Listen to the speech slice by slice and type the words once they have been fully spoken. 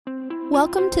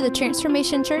Welcome to the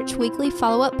Transformation Church Weekly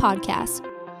Follow-Up Podcast.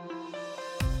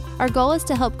 Our goal is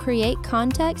to help create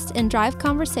context and drive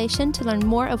conversation to learn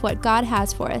more of what God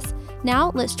has for us.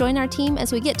 Now, let's join our team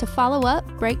as we get to follow up,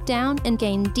 break down, and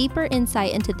gain deeper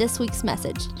insight into this week's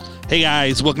message. Hey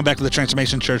guys, welcome back to the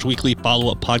Transformation Church Weekly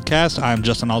Follow-Up Podcast. I'm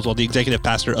Justin Oswald, the Executive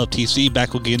Pastor of TC.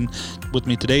 Back again with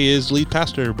me today is Lead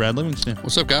Pastor Brad Livingston.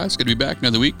 What's up, guys? Good to be back.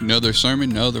 Another week, another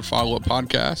sermon, another follow-up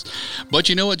podcast. But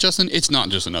you know what, Justin? It's not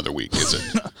just another week, is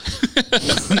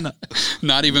it?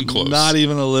 Not even close. Not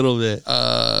even a little bit.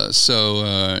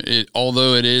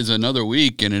 Although it is another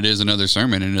week and it is another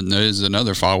sermon and it is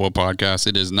another follow-up podcast,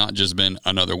 it has not just been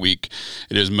another week.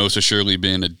 It has most assuredly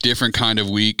been a different kind of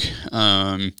week.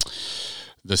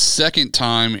 The second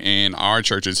time in our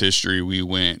church's history we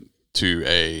went to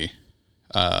a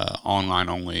online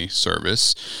only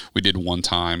service. We did one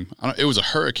time. It was a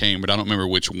hurricane, but I don't remember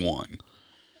which one.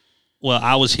 Well,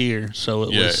 I was here, so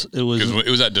it was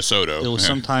at DeSoto. It was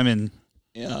sometime in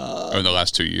in the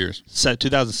last 2 years.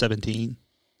 2017.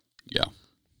 Yeah.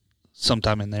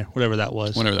 Sometime in there, whatever that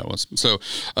was. So,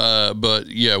 but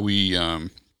yeah, we,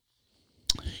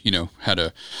 had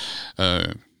a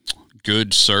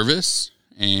good service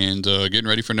and getting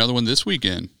ready for another one this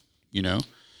weekend,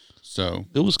 So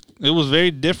it was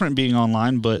very different being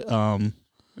online, but it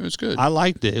was good. I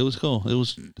liked it. It was cool. It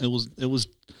was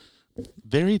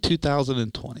very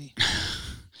 2020.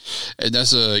 And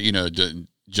that's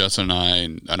Justin and I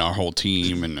and our whole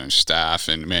team and our staff,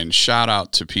 and man, shout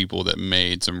out to people that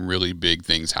made some really big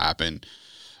things happen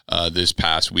this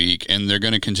past week, and they're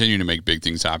going to continue to make big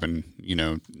things happen,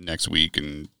 next week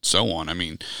and so on. I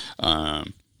mean,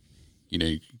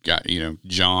 you got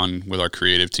John with our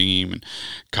creative team, and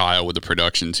Kyle with the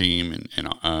production team,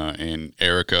 and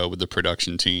Erica with the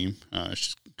production team.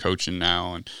 She's coaching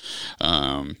now,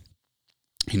 and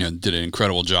did an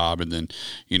incredible job. And then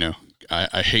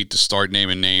I hate to start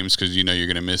naming names because you're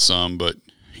going to miss some, but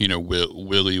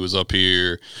Willie was up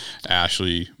here,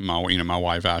 Ashley, my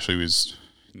wife Ashley was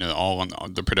all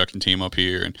on the production team up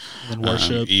here, and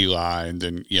worship, Eli, and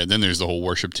then there's the whole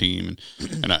worship team,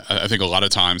 and I think a lot of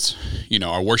times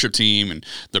our worship team and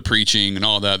the preaching and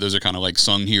all that, those are kind of like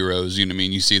sung heroes.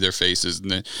 You see their faces,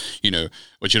 and then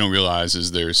what you don't realize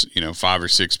is there's 5 or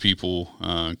 6 people.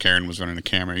 Karen was running the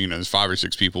camera. There's 5 or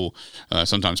 6 people,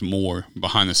 sometimes more,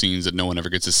 behind the scenes that no one ever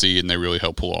gets to see, and they really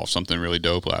help pull off something really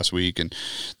dope last week. And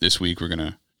this week we're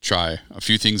gonna try a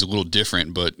few things a little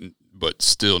different, but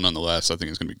still, nonetheless, I think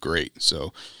it's going to be great.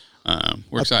 So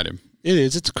we're excited. It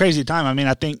is. It's a crazy time. I mean,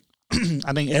 I think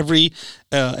every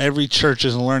church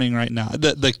is learning right now.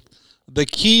 The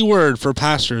key word for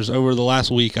pastors over the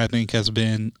last week, I think, has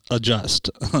been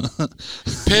adjust.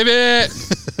 Pivot.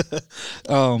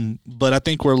 But I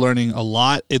think we're learning a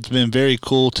lot. It's been very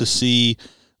cool to see,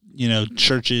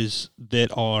 churches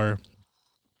that are,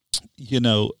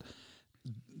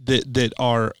 that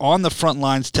are on the front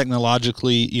lines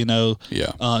technologically,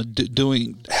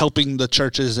 helping the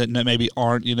churches that maybe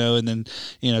aren't, and then,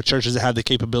 churches that have the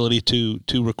capability to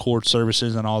record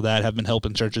services and all that have been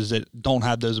helping churches that don't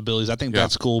have those abilities. I think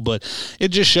that's cool, but it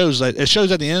just shows at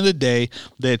the end of the day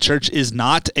that church is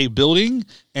not a building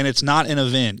and it's not an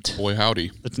event. Boy,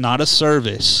 howdy. It's not a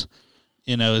service.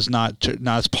 It's not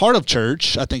as part of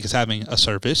church. I think it's having a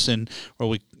service and where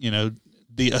we,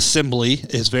 the assembly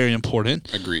is very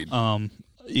important. Agreed. But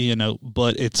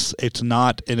it's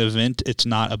not an event. It's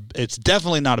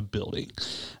definitely not a building.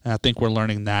 And I think we're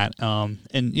learning that.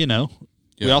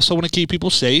 We also want to keep people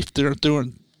safe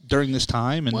during this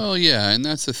time. And well, yeah, and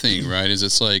that's the thing, right? Is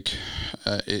it's like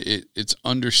it's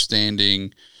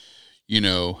understanding,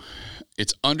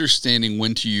 it's understanding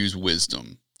when to use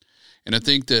wisdom, and I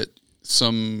think that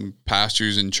some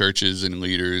pastors and churches and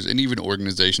leaders and even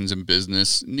organizations in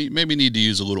business maybe need to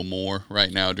use a little more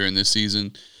right now during this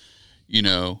season.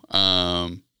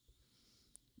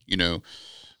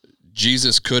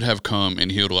 Jesus could have come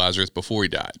and healed Lazarus before he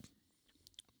died,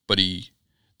 but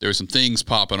there were some things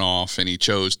popping off and he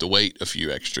chose to wait a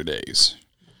few extra days.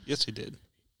 Yes, he did.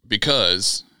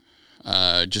 Because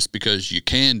just because you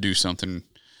can do something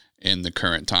in the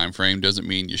current time frame doesn't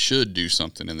mean you should do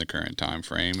something in the current time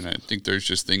frame, and I think there's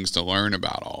just things to learn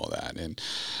about all of that. And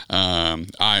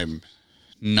I'm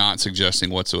not suggesting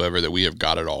whatsoever that we have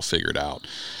got it all figured out.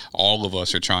 All of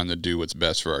us are trying to do what's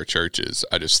best for our churches.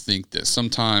 I just think that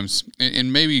sometimes,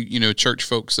 and maybe, church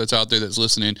folks that's out there that's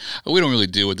listening, we don't really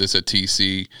deal with this at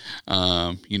TC,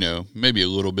 maybe a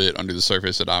little bit under the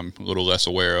surface that I'm a little less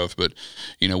aware of, but,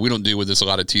 we don't deal with this a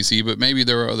lot at TC, but maybe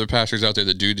there are other pastors out there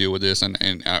that do deal with this, and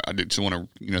I just want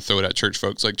to, throw it at church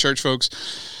folks. Like, church folks,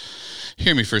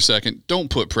 hear me for a second.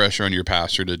 Don't put pressure on your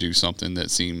pastor to do something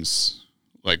that seems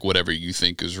like whatever you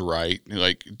think is right.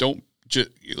 Like, don't just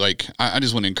like, I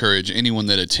just want to encourage anyone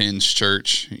that attends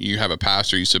church, you have a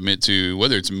pastor you submit to,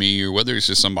 whether it's me or whether it's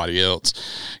just somebody else,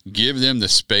 give them the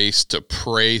space to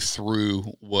pray through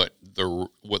what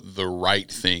the right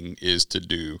thing is to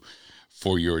do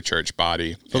for your church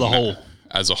body. For the whole.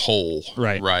 As a whole.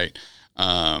 Right. Right.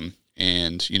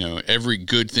 And, you know, every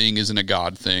good thing isn't a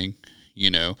God thing. You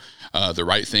know, the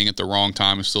right thing at the wrong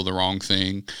time is still the wrong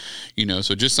thing, you know,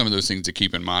 so just some of those things to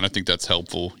keep in mind. I think that's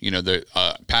helpful. You know, the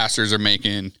pastors are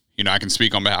making, you know, I can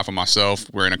speak on behalf of myself.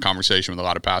 We're in a conversation with a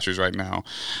lot of pastors right now.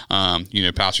 You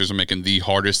know, pastors are making the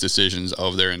hardest decisions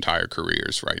of their entire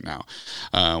careers right now.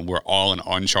 We're all in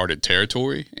uncharted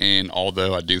territory. And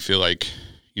although I do feel like,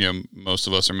 you know, most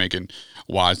of us are making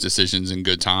wise decisions in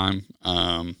good time,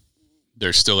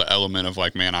 there's still an element of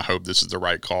like, man, I hope this is the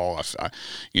right call.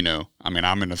 You know, I mean,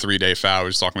 I'm in a 3-day fast. I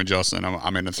was talking with Justin.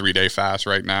 I'm in a 3-day fast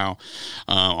right now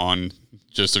on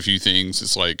just a few things.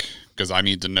 It's like, because I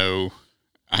need to know,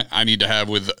 I need to have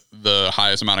with the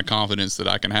highest amount of confidence that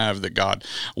I can have that God,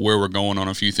 where we're going on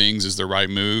a few things is the right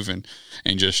move, and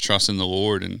just trusting the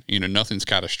Lord. And, you know, nothing's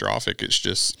catastrophic. It's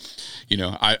just, you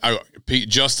know,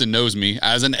 Justin knows me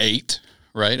as an 8,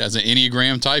 right? As an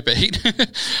Enneagram type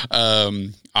 8.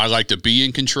 I like to be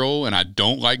in control, and I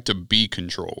don't like to be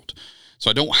controlled. So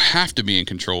I don't have to be in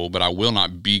control, but I will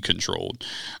not be controlled.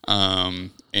 Well,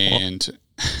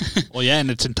 yeah, and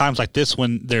it's in times like this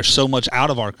when there's so much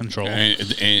out of our control.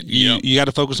 And you got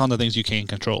to focus on the things you can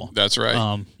control. That's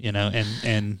right. You know,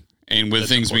 and with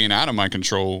things being out of my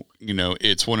control, you know,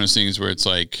 it's one of those things where it's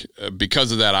like,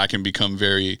 because of that, I can become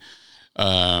very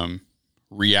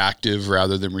reactive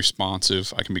rather than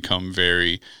responsive. I can become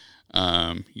very,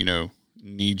 you know,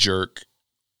 knee-jerk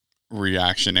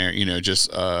reactionary, you know,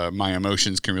 just my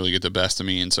emotions can really get the best of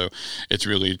me. And so it's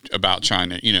really about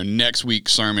trying to, you know, next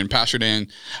week's sermon, Pastor Dan,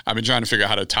 I've been trying to figure out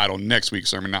how to title next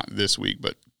week's sermon, not this week,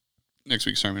 but next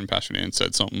week's sermon. Pastor Dan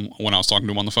said something when I was talking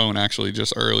to him on the phone, actually,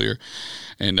 just earlier.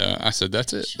 And I said,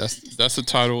 that's it. That's the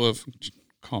title of,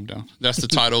 calm down. That's the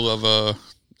title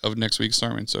of next week's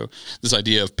sermon. So this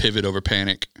idea of pivot over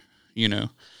panic, you know,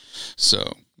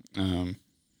 so,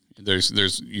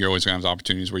 you're always going to have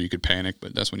opportunities where you could panic,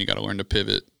 but that's when you got to learn to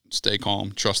pivot, stay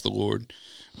calm, trust the Lord,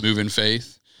 move in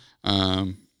faith,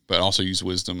 but also use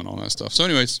wisdom and all that stuff. So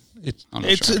anyways, it's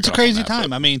a crazy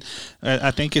time. I mean, I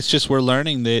think it's just, we're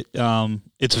learning that,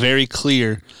 it's very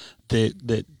clear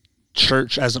that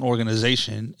church as an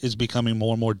organization is becoming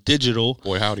more and more digital.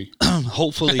 Boy, howdy.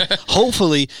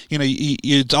 hopefully, you know,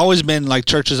 it's always been like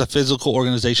church is a physical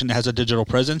organization that has a digital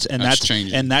presence, and that's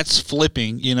changing. And that's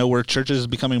flipping, you know, where church is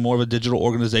becoming more of a digital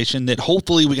organization that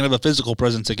hopefully we can have a physical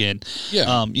presence again.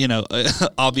 Yeah. You know,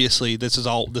 obviously this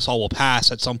all will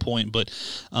pass at some point, but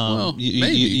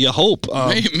you hope.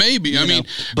 Maybe. I mean,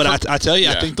 but I tell you,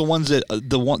 yeah. I think the ones that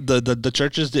the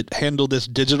churches that handle this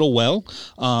digital well,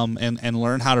 and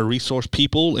learn how to resource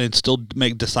people and still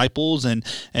make disciples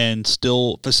and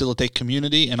still facilitate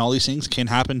community and all these things can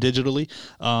happen digitally.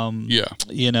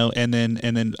 You know, and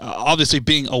then obviously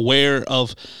being aware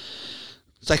of,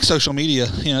 it's like social media.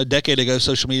 You know, a decade ago,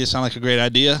 social media sounded like a great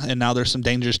idea, and now there's some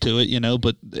dangers to it. You know,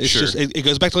 but it's just it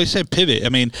goes back to what you said, pivot. I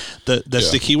mean,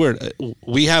 that's the key word.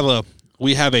 We have a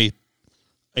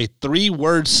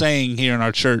 3-word saying here in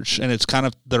our church, and it's kind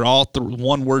of, they're all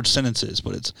 1-word sentences,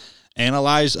 but it's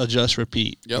analyze, adjust,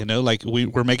 repeat. Yep. You know, like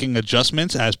we're making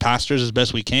adjustments as pastors as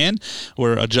best we can.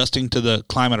 We're adjusting to the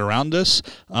climate around us,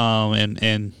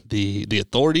 and the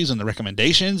authorities and the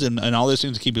recommendations and all those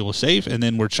things to keep people safe. And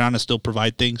then we're trying to still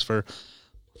provide things for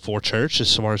church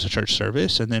as far as a church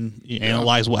service. And then you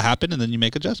analyze what happened, and then you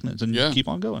make adjustments and you keep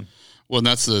on going. Well, and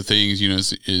that's the thing, you know,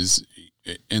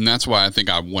 and that's why I think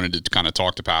I wanted to kind of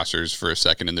talk to pastors for a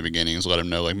second in the beginning, is let them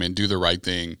know, like, man, do the right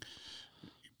thing,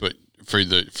 but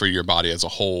for your body as a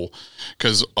whole.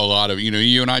 Because a lot of, you know,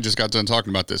 you and I just got done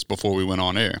talking about this before we went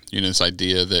on air, you know, this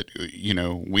idea that, you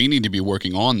know, we need to be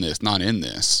working on this, not in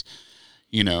this.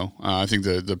 You know, I think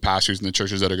the pastors and the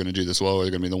churches that are going to do this well are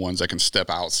going to be the ones that can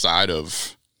step outside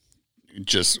of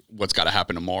just what's got to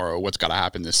happen tomorrow, what's got to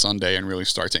happen this Sunday, and really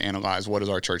start to analyze, what does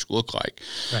our church look like?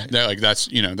 Right. That's,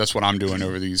 you know, that's what I'm doing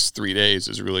over these 3 days,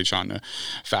 is really trying to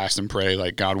fast and pray,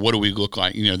 like, God, what do we look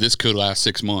like? You know, this could last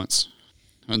 6 months.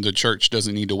 And the church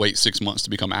doesn't need to wait 6 months to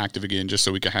become active again just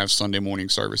so we can have Sunday morning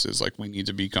services. Like, we need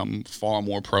to become far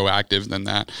more proactive than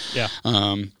that. Yeah.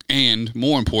 And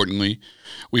more importantly,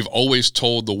 we've always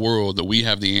told the world that we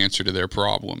have the answer to their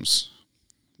problems.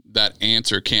 That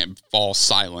answer can't fall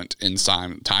silent in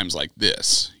times like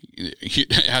this.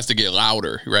 it has to get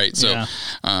louder, right? So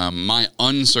my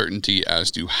uncertainty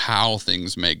as to how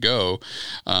things may go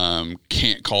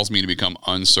can't cause me to become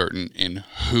uncertain in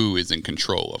who is in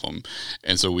control of them.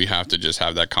 And so we have to just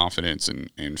have that confidence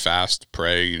and fast,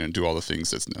 pray, do all the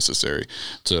things that's necessary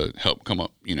to help come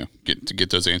up, get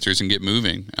those answers and get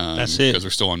moving. That's it. Because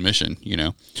we're still on mission,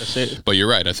 That's it. But you're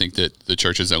right. I think that the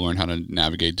churches that learn how to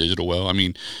navigate digital well, I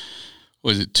mean,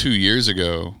 was it 2 years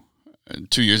ago?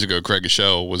 2 years ago, Craig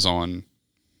Gashel was on,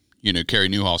 Carey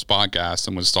Nieuwhoff's podcast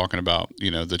and was talking about,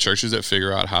 the churches that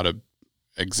figure out how to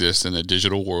exist in a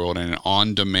digital world and an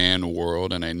on-demand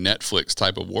world and a Netflix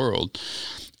type of world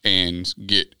and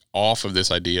get off of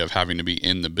this idea of having to be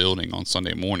in the building on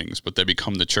Sunday mornings, but they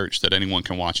become the church that anyone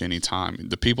can watch anytime.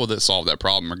 The people that solve that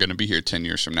problem are going to be here 10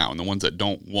 years from now, and the ones that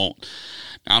don't won't.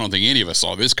 Now, I don't think any of us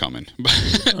saw this coming,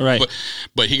 right?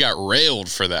 But he got railed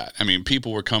for that. I mean,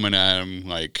 people were coming at him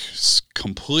like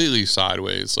completely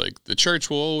sideways, like the church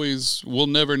will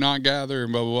never not gather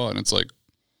and blah, blah, blah. And it's like,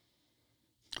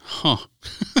 huh.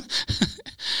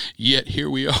 Yet here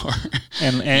we are.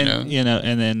 And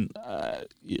then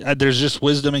there's just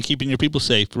wisdom in keeping your people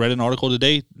safe. Read an article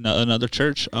today, another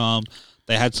church,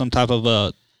 they had some type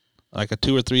of like a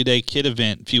 2 or 3 day kid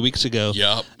event a few weeks ago.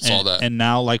 Yep, saw that. And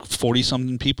now like 40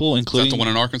 something people, including is that the one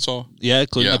in Arkansas? Yeah,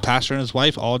 including the pastor and his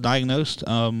wife, all diagnosed.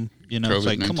 It's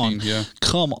like, come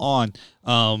on.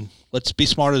 Let's be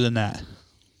smarter than that.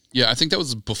 Yeah, I think that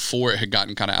was before it had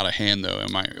gotten kind of out of hand, though.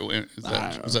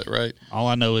 Is that right? All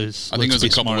I know is I think it was a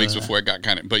couple weeks before it got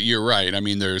kind of. But you're right. I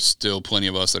mean, there's still plenty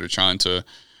of us that are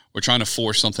we're trying to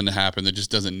force something to happen that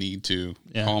just doesn't need to.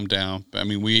 Yeah. Calm down. I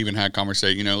mean, we even had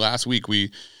conversation. Last week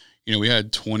we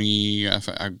had 20.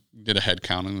 I did a head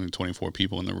count and 24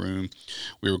 people in the room.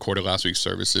 We recorded last week's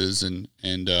services, and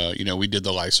we did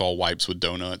the Lysol wipes with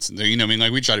donuts, and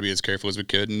we try to be as careful as we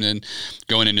could. And then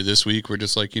going into this week, we're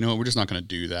just like, we're just not going to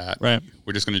do that. Right.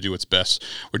 We're just going to do what's best.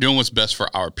 We're doing what's best for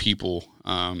our people.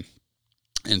 And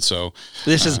so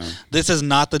this is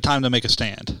not the time to make a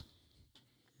stand.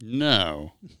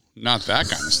 No. Not that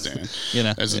kind of stand.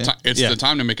 It's the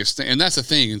time to make a stand. And that's the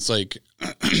thing. It's like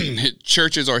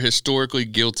churches are historically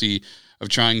guilty of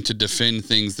trying to defend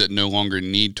things that no longer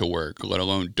need to work, let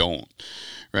alone don't.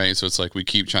 Right. So it's like we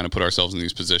keep trying to put ourselves in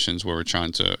these positions where we're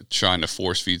trying to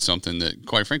force feed something that,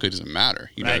 quite frankly, doesn't matter.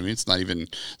 You know what I mean? It's not even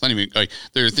like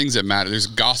there are things that matter. There's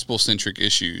gospel centric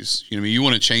issues. You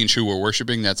want to change who we're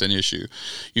worshiping, that's an issue.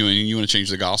 You want to change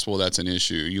the gospel, that's an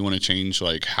issue. You want to change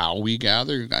like how we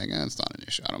gather, that's not an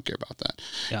issue. I don't care about that.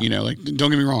 Yeah. Don't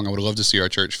get me wrong. I would love to see our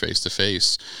church face to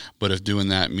face, but if doing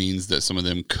that means that some of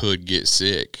them could get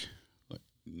sick,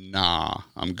 nah,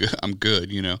 I'm good.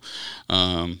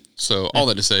 So all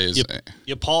that to say is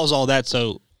you pause all that.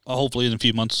 So hopefully in a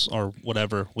few months or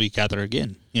whatever, we gather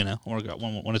again, or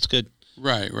when it's good.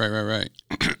 Right.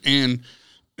 And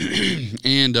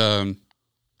I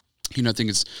think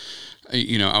it's,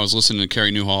 I was listening to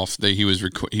Carey Nieuwhoff.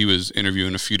 He was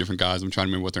interviewing a few different guys. I'm trying to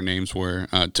remember what their names were.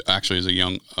 Actually, as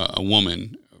a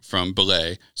woman from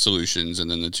Belay Solutions, and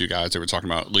then the two guys that were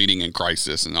talking about leading in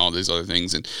crisis and all these other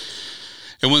things. And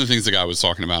one of the things the guy was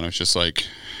talking about was just like,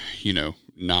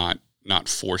 not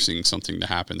forcing something to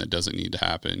happen that doesn't need to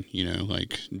happen.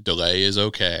 Like delay is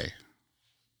okay.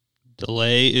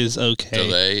 Delay is okay.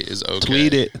 Delay is okay.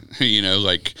 Tweet it.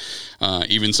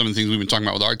 Even some of the things we've been talking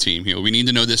about with our team, we need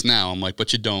to know this now. I'm like,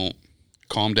 but you don't.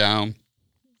 Calm down.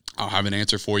 I'll have an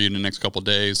answer for you in the next couple of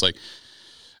days. Like,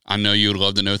 I know you would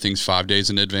love to know things 5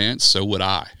 days in advance. So would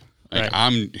I. Like,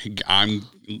 right.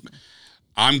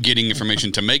 I'm getting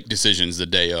information to make decisions the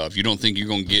day of. You don't think you're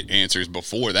going to get answers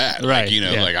before that. Right.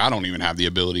 Like I don't even have the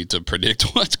ability to predict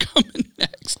what's coming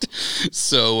next.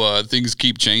 So things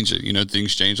keep changing.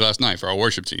 Things changed last night for our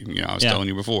worship team. I was telling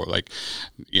you before,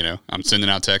 I'm sending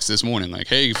out texts this morning like,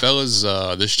 hey, fellas,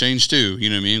 this changed too. You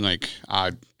know what I mean? Like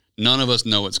none of us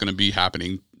know what's going to be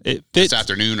happening this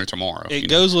afternoon or tomorrow. It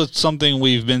goes with something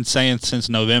we've been saying since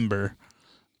November.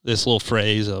 This little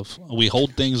phrase of we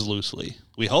hold things loosely.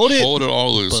 We hold it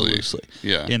all loosely.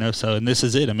 Yeah. And this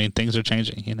is it. I mean, things are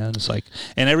changing, it's like,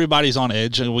 and everybody's on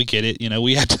edge and we get it.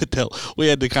 We had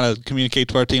to kind of communicate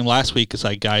to our team last week. It's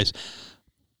like, guys,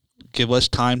 give us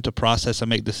time to process and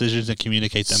make decisions and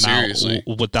communicate them out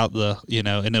without the,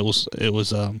 and it was it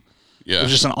was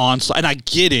just an onslaught. And I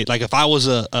get it. Like if I was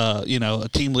a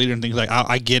team leader and things like,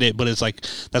 I get it, but it's like,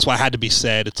 that's why it had to be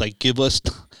said. It's like, give us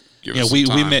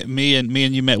we met me and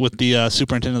you met with the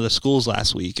superintendent of the schools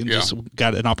last week and just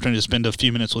got an opportunity to spend a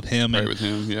few minutes with him. Right, with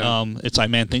him, it's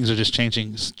like, man, things are just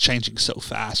changing so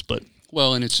fast. But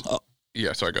and it's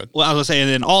sorry, go ahead. Well, I was gonna say, and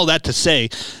then all that to say,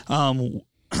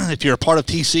 if you're a part of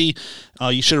TC,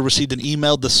 You should have received an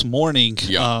email this morning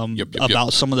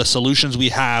about some of the solutions we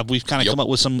have. We've kind of come up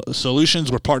with some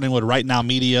solutions. We're partnering with Right Now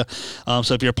Media.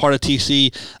 So if you're a part of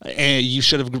TC, you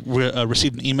should have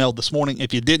received an email this morning.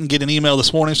 If you didn't get an email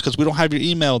this morning, it's because we don't have your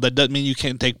email. That doesn't mean you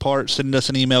can't take part. Send us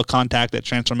an email,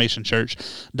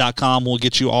 contact@transformationchurch.com. We'll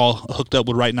get you all hooked up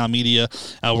with Right Now Media.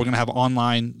 We're going to have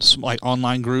online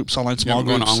groups, small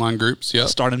groups. Online groups,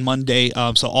 starting Monday.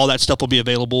 So all that stuff will be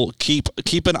available.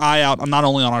 Keep an eye out, not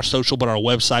only on our social, but our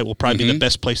website will probably be the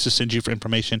best place to send you for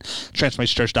information,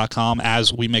 transformationchurch.com,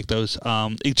 as we make those.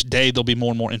 Each day there'll be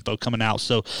more and more info coming out.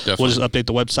 So we'll just update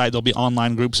the website. There'll be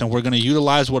online groups, and we're going to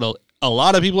utilize what a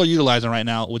lot of people are utilizing right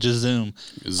now, which is Zoom.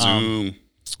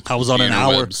 I was on an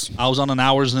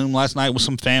hour Zoom last night with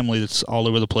some family that's all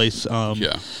over the place.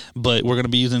 But we're going to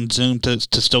be using Zoom to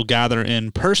still gather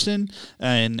in person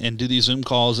and do these Zoom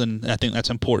calls, and I think that's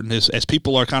important as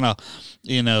people are kind of,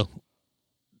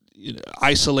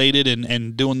 isolated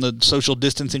and doing the social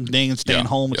distancing thing and staying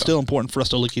home. It's still important for us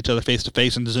to look each other face to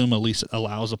face, and Zoom at least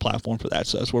allows a platform for that.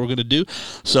 So that's what we're going to do.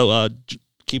 So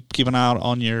keep an eye out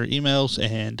on your emails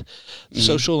and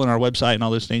social and our website and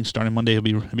all those things. Starting Monday will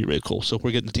be really cool. So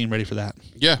we're getting the team ready for that.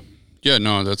 Yeah,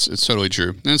 no, it's totally true.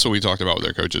 And that's what we talked about with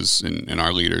our coaches and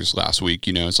our leaders last week.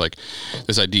 It's like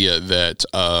this idea that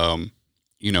a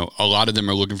lot of them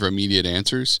are looking for immediate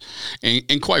answers,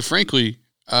 and quite frankly,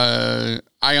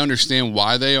 I understand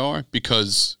why they are,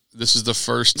 because this is the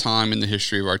first time in the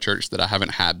history of our church that I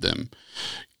haven't had them.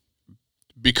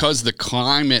 Because the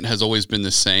climate has always been the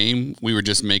same, we were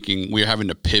having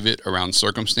to pivot around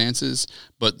circumstances,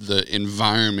 but the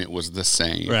environment was the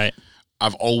same. Right.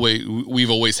 We've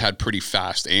always had pretty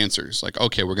fast answers. Like,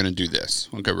 okay, we're going to do this.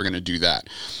 Okay, we're going to do that.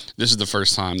 This is the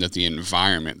first time that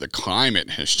the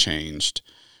climate has changed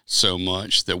so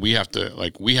much that we have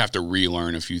to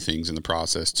relearn a few things in the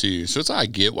process too. So I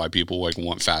get why people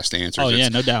want fast answers. Oh yeah,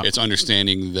 no doubt. It's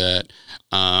understanding that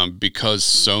because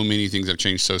so many things have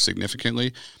changed so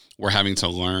significantly, we're having to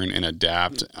learn and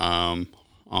adapt on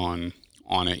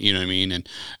it. You know what I mean?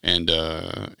 And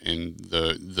the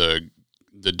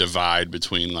divide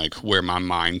between where my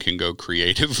mind can go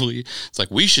creatively. It's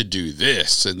like, we should do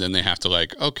this, and then they have to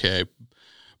okay.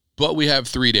 But we have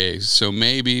 3 days, so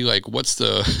maybe what's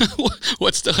the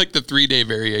 3-day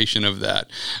variation of that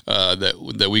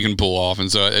that we can pull off,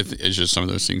 and so it's just some of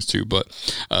those things too. But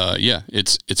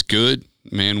it's good,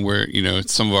 man. Where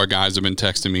some of our guys have been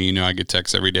texting me. I get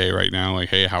texts every day right now,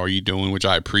 hey, how are you doing? Which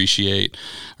I appreciate.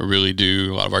 I really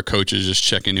do. A lot of our coaches just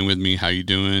checking in with me. How you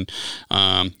doing?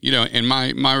 And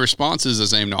my response is the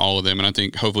same to all of them, and I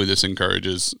think hopefully this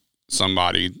encourages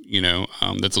somebody,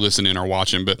 that's listening or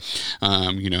watching, but,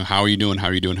 how are you doing? How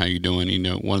are you doing? How are you doing?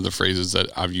 One of the phrases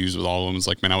that I've used with all of them is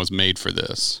man, I was made for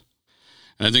this.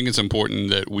 And I think it's important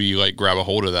that we grab a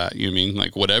hold of that. You know what I mean?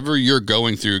 Whatever you're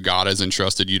going through, God has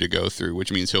entrusted you to go through, which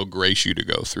means he'll grace you to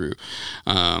go through.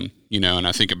 And I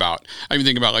even think about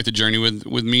the journey with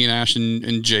me and Ash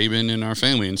and Jabin and our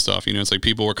family and stuff. It's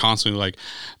people were constantly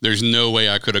there's no way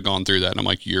I could have gone through that. And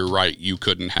I'm you're right. You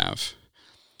couldn't have.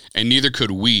 And neither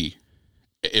could we,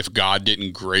 if God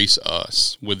didn't grace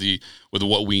us with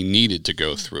what we needed to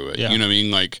go through it. You know what I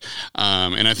mean?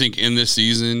 And I think in this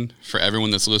season, for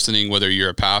everyone that's listening, whether you're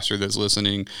a pastor that's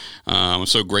listening, I'm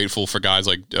so grateful for guys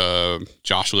like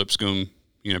Josh Lipscomb,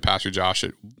 Pastor Josh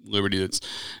at Liberty that's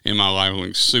in my life.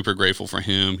 I'm super grateful for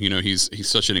him. He's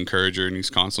such an encourager, and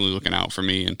he's constantly looking out for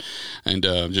me and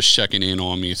just checking in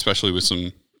on me, especially with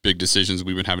some big decisions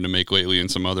we've been having to make lately in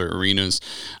some other arenas.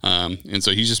 And so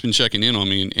he's just been checking in on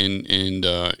me, and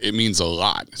it means a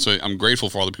lot. So I'm grateful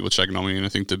for all the people checking on me. And I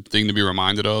think the thing to be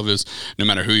reminded of is no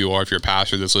matter who you are, if you're a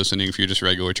pastor that's listening, if you're just a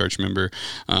regular church member,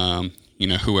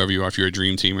 whoever you are, if you're a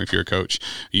dream team or if you're a coach,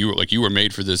 you were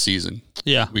made for this season.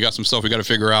 Yeah. We got some stuff we got to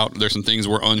figure out. There's some things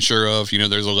we're unsure of.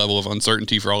 There's a level of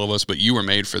uncertainty for all of us, but you were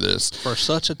made for this. For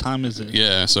such a time as this.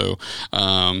 Yeah. So,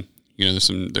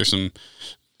 there's some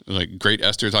great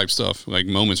Esther type stuff,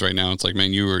 moments right now. It's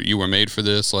man, you were made for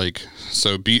this. So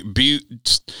I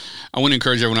want to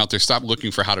encourage everyone out there, stop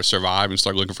looking for how to survive and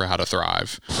start looking for how to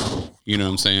thrive. You know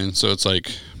what I'm saying? So it's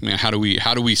man, how do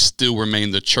we still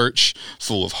remain the church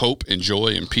full of hope and joy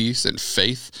and peace and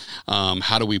faith?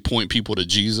 How do we point people to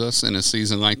Jesus in a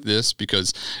season like this?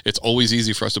 Because it's always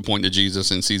easy for us to point to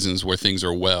Jesus in seasons where things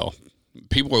are well.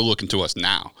 People are looking to us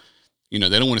now. They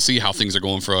don't want to see how things are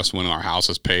going for us when our house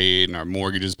is paid and our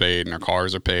mortgage is paid and our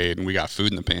cars are paid and we got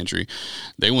food in the pantry.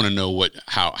 They want to know what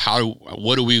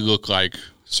do we look like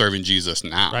serving Jesus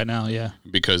now? Right now, yeah.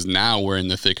 Because now we're in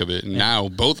the thick of it. And now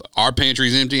both our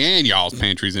pantry's empty and y'all's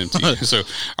pantry's empty. So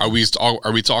are we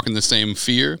talking the same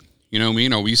fear? You know what I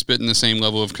mean? Are we spitting the same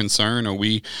level of concern? Are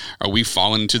we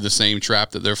falling into the same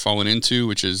trap that they're falling into,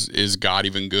 which is God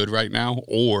even good right now?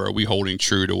 Or are we holding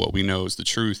true to what we know is the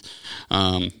truth,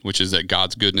 which is that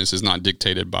God's goodness is not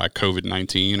dictated by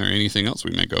COVID-19 or anything else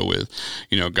we may go with.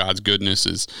 You know, God's goodness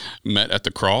is met at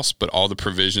the cross, but all the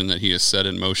provision that he has set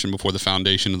in motion before the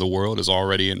foundation of the world is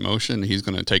already in motion. He's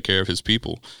going to take care of his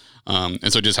people.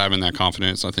 And so just having that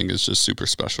confidence, I think, is just super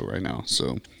special right now.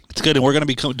 So it's good. And we're going to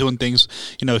be doing things,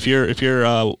 you know, if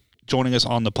you're joining us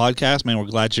on the podcast, man, we're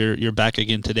glad you're back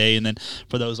again today. And then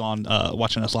for those on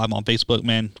watching us live on Facebook,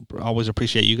 man, always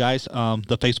appreciate you guys.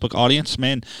 The Facebook audience,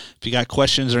 man, if you got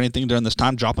questions or anything during this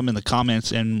time, drop them in the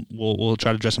comments, and we'll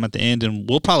try to address them at the end. And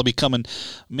we'll probably be coming.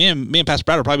 Me and Pastor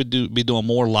Brad will probably be doing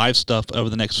more live stuff over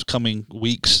the next coming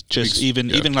weeks.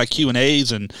 Even like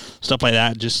Q&As and stuff like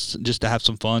that, just to have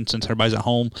some fun since everybody's at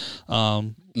home.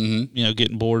 You know,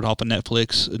 getting bored off of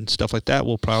Netflix and stuff like that.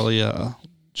 We'll probably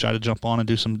try to jump on and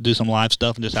do some live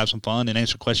stuff and just have some fun and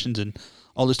answer questions and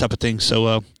all this type of thing.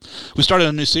 So we started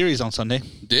a new series on Sunday.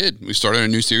 We started a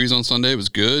new series on Sunday. It was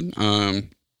good.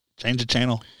 Change the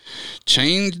channel.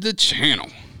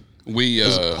 We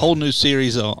a whole new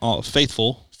series on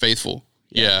Faithful.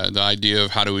 Yeah, the idea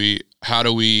of how do we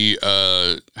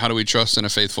trust in a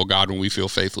faithful God when we feel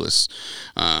faithless.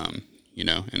 You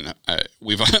know, and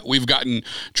we've gotten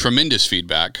tremendous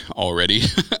feedback already,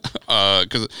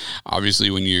 because obviously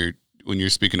when you're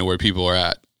speaking to where people are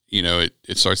at, you know, it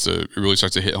really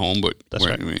starts to hit home. But that's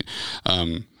right. I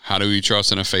mean, how do we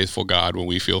trust in a faithful God when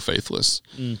we feel faithless?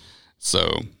 So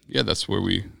yeah, that's where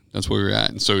we're at.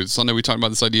 And so Sunday we talked about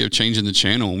this idea of changing the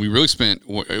channel, and we really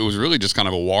it was really just kind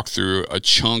of a walk through a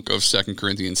chunk of 2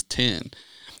 Corinthians 10.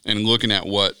 And looking at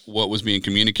what was being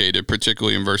communicated,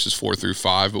 particularly in verses 4 through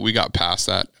 5, but we got past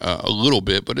that a little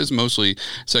bit. But it's mostly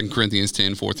 2 Corinthians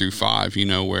 10, 4 through 5. You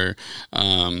know, where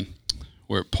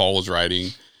Paul is writing,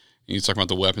 and he's talking about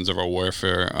the weapons of our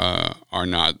warfare are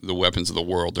not the weapons of the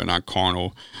world; they're not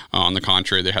carnal. On the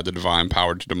contrary, they have the divine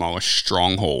power to demolish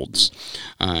strongholds,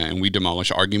 and we demolish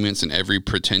arguments and every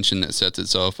pretension that sets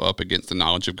itself up against the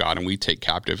knowledge of God, and we take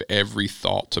captive every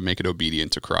thought to make it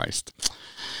obedient to Christ.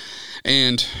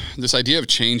 And this idea of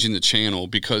changing the channel,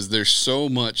 because there's so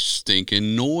much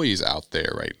stinking noise out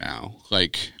there right now.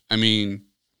 Like, I mean,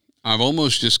 I've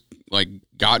almost just like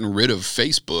gotten rid of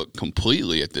Facebook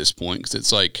completely at this point, because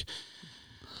it's like,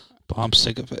 I'm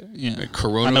sick of it. Yeah, like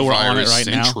coronavirus I know we're on it right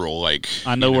central. Now. Like,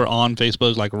 I know we're on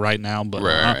Facebook like right now, but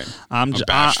I'm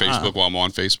bash Facebook while I'm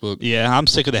on Facebook. Yeah, I'm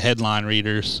sick of the headline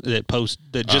readers that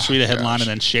just read a headline and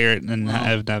then share it and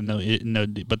have no.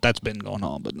 But that's been going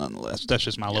on. But nonetheless, that's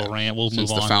just my little rant. We'll move on.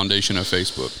 Since the foundation of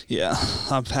Facebook. Yeah,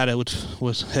 I've had it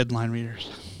with headline readers.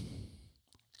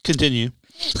 Continue.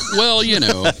 Well, you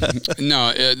know,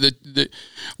 no,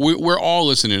 we're all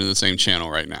listening to the same channel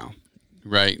right now.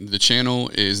 Right. The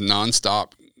channel is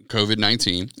nonstop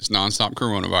COVID-19. It's nonstop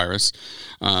coronavirus,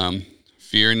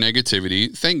 fear and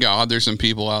negativity. Thank God there's some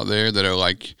people out there that are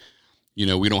like, you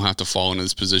know, we don't have to fall into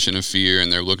this position of fear,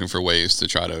 and they're looking for ways to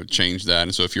try to change that.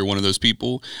 And so if you're one of those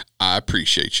people, I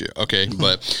appreciate you. Okay.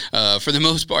 But for the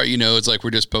most part, you know, it's like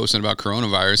we're just posting about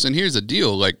coronavirus. And here's the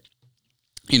deal. Like,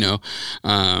 you know,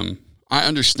 I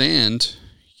understand.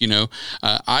 You know,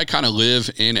 I kind of live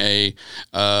in a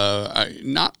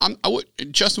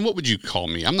Justin, what would you call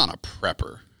me? I'm not a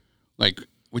prepper. Like,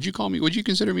 would you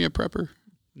consider me a prepper?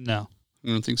 No.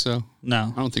 You don't think so?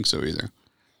 No. I don't think so either.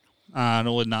 I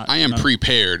would not. I am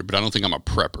prepared, but I don't think I'm a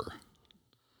prepper.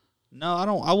 No,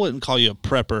 I wouldn't call you a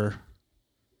prepper.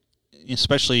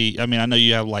 Especially, I mean, I know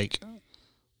you have like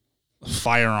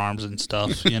firearms and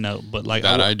stuff, you know, but like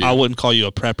I wouldn't call you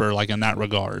a prepper like in that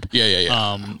regard.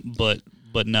 Yeah.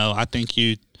 But no, I think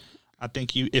you,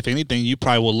 if anything, you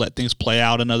probably will let things play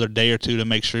out another day or two to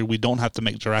make sure we don't have to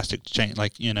make drastic change.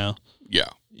 Like, you know, yeah,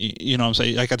 you know what I'm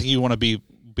saying? Like, I think you want to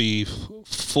be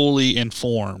fully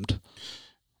informed.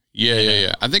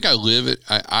 Yeah. I think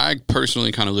I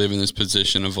personally kind of live in this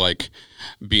position of like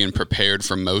being prepared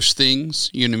for most things.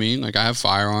 You know what I mean? Like, I have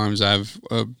firearms. I have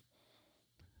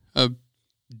a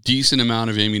decent amount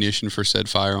of ammunition for said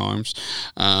firearms.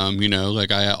 You know,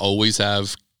 like I always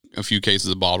have a few cases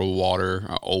of bottled water.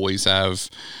 I always have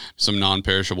some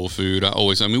non-perishable food. I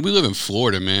mean, we live in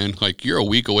Florida, man. Like, you're a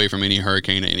week away from any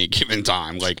hurricane at any given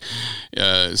time. Like,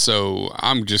 so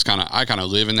I'm just I kind of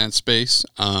live in that space.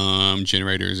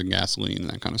 Generators and gasoline and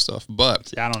that kind of stuff. But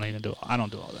see, I don't do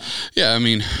all that. Yeah, I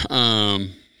mean,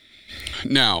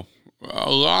 now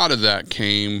a lot of that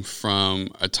came from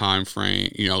a time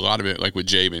frame, a lot of it, like with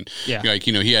Jabin, like,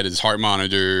 he had his heart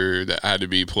monitor that had to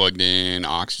be plugged in,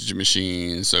 oxygen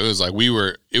machine. So it was like,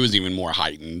 it was even more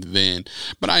heightened then,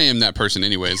 but I am that person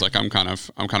anyways. Like I'm kind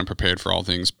of prepared for all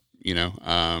things,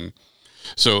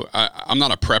 so I'm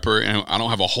not a prepper, and I don't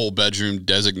have a whole bedroom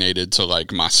designated to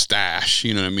like my stash,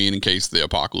 you know what I mean, in case the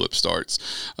apocalypse starts.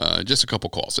 Just a couple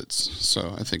closets.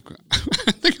 So I think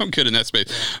I'm good in that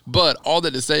space. But all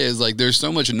that to say is like there's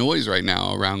so much noise right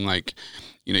now around like,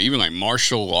 even like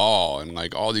martial law and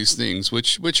like all these things,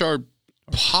 which are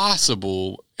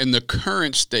possible in the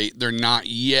current state. They're not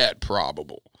yet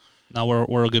probable. No,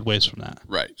 we're a good ways from that.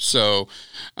 Right. So,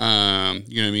 you know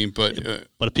what I mean? But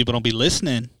if people don't be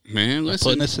listening, man, listen.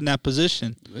 Putting us in that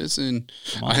position. Listen,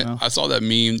 I saw that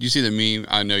meme. Do you see the meme?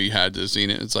 I know you had to have seen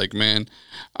it. It's like, man,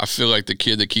 I feel like the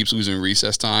kid that keeps losing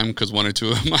recess time because one or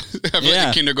two of my, I feel like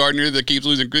the kindergartner that keeps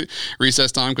losing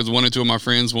recess time because one or two of my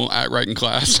friends won't act right in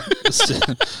class.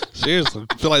 Seriously,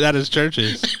 I feel like that is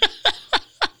churches.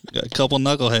 Got a couple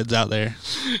knuckleheads out there.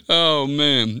 Oh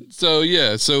man. So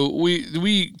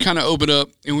we kind of open up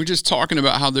and we're just talking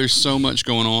about how there's so much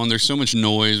going on. There's so much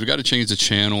noise. We got to change the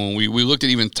channel. We looked at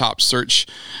even top search,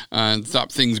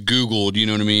 top things Googled, you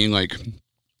know what I mean? Like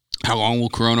how long will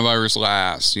coronavirus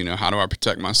last? How do I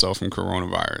protect myself from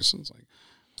coronavirus? It's like,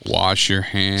 wash your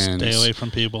hands. Stay away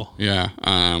from people. Yeah.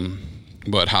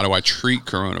 But how do I treat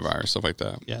coronavirus? Stuff like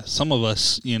that. Yeah. Some of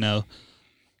us,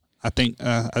 I think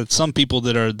some people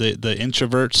that are the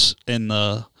introverts and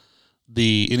the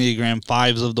Enneagram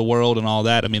 5s of the world and all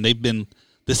that. I mean,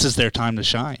 this is their time to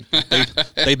shine.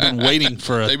 They've been waiting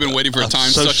for a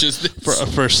time such as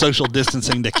this. for social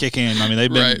distancing to kick in. I mean,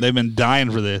 they've been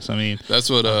dying for this. I mean, that's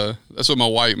what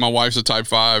my wife's a type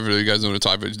 5. You guys know what a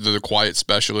type 5. They're the quiet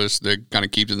specialists. They kind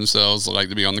of keep to themselves. They like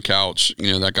to be on the couch,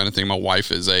 that kind of thing. My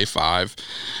wife is a 5,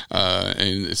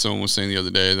 and someone was saying the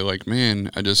other day, they're like, man,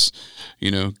 I just,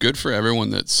 good for everyone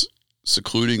that's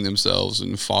secluding themselves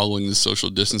and following the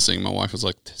social distancing. My wife was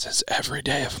like, this is every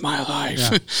day of my life.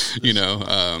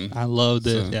 Yeah. I love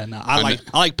this. So, yeah, no, I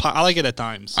like it at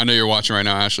times. I know you're watching right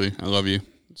now, Ashley. I love you.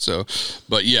 So,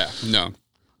 but yeah, no.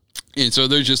 And so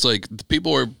they're just like,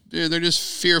 people they're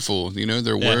just fearful,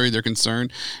 they're worried, they're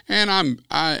concerned. And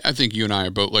I think you and I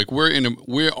are both like,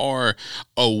 we are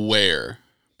aware,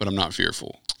 but I'm not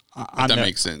fearful. That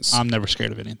makes sense. I'm never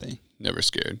scared of anything. Never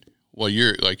scared. Well,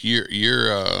 you're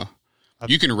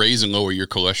you can raise and lower your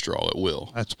cholesterol at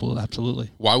will.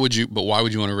 Absolutely. Why would you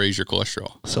want to raise your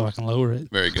cholesterol? So I can lower it.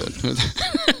 Very good.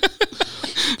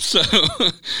 So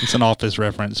it's an Office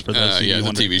reference for those of you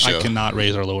wondering. It's a TV show. I cannot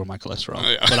raise or lower my cholesterol.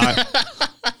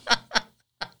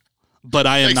 But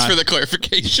I am Thanks not. for the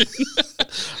clarification.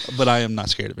 But I am not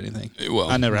scared of anything. Well,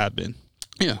 I never have been.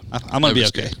 Yeah. I'm going to be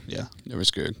okay. Scared. Yeah. Never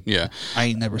scared. Yeah. I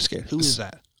ain't never scared. Who is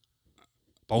that?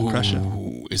 Bone Crusher.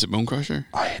 Is it Bone Crusher?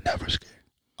 I ain't never scared.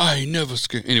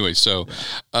 Anyway, so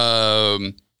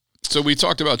we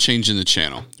talked about changing the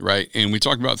channel, right? And we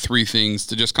talked about 3 things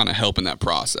to just kind of help in that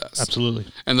process. Absolutely.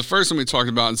 And the first one we talked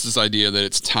about is this idea that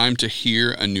it's time to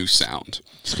hear a new sound.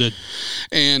 It's good.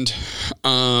 And,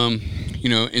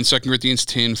 in 2 Corinthians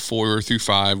 10, 4 through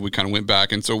 5, we kind of went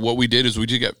back. And so what we did is we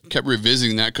just kept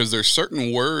revisiting that because there's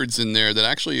certain words in there that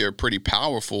actually are pretty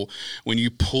powerful when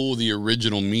you pull the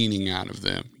original meaning out of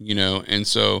them, And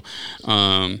so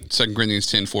 2 Corinthians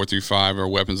 10, 4 through 5, our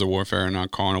weapons of warfare are not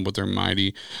carnal, but they're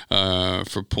mighty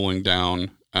for pulling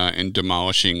down and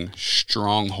demolishing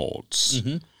strongholds.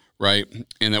 Mm-hmm. Right.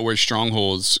 And that word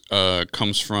strongholds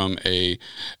comes from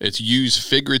it's used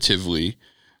figuratively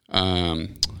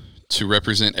to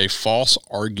represent a false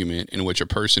argument in which a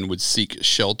person would seek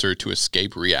shelter to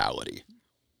escape reality.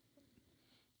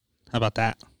 How about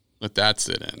that? Let that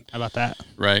sit in. How about that?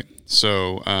 Right.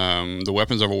 So the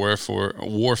weapons of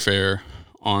warfare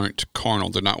aren't carnal.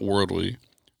 They're not worldly,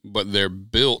 but they're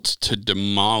built to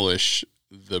demolish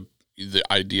the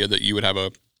idea that you would have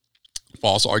a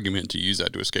false argument to use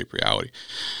that to escape reality.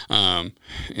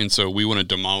 And so we want to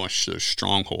demolish those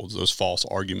strongholds, those false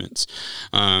arguments.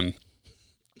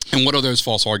 And what are those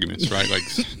false arguments, right? Like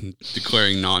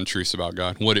declaring non-truths about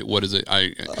God. What is it?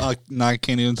 I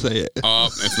can't even say it.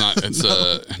 It's not.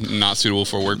 It's not suitable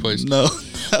for a workplace. No.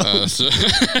 So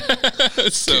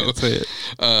can't say it.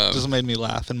 Just made me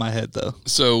laugh in my head, though.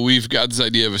 So we've got this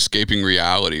idea of escaping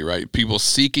reality, right? People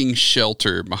seeking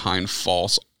shelter behind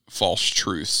false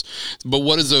truths. But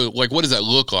what does that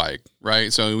look like,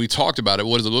 right? So we talked about it.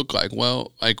 What does it look like?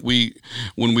 Well,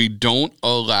 when we don't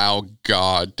allow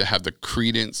God to have the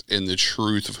credence and the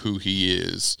truth of who he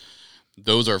is,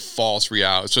 those are false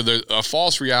realities. So a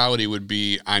false reality would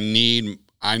be, I need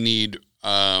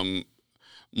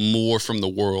more from the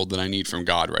world than I need from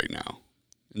God right now.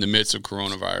 In the midst of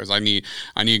coronavirus,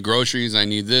 I need groceries, I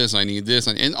need this,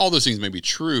 and all those things may be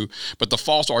true, but the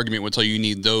false argument would tell you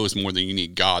need those more than you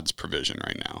need God's provision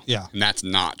right now. Yeah, and that's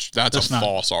a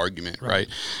false argument, right?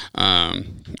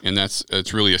 And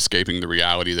it's really escaping the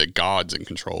reality that God's in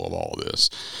control of all of this.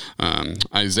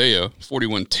 Isaiah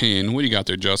 41:10. What do you got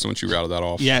there, Justin? Why don't you rattle that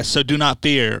off? Yeah. So do not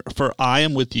fear, for I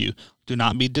am with you. Do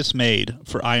not be dismayed,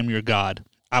 for I am your God.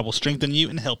 I will strengthen you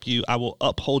and help you. I will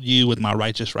uphold you with my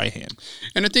righteous right hand.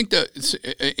 And I think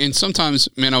that, and sometimes,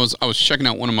 man, I was checking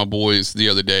out one of my boys the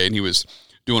other day, and he was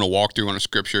doing a walkthrough on a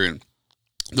scripture, and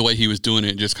the way he was doing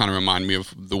it just kind of reminded me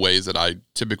of the ways that I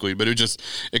typically, but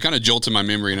it kind of jolted my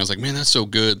memory, and I was like, man, that's so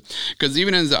good. Because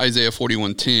even in Isaiah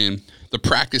 41:10, the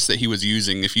practice that he was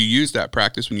using, if you use that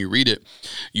practice when you read it,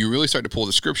 you really start to pull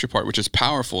the scripture part, which is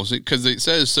powerful, because it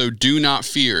says, so do not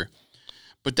fear.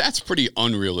 But that's pretty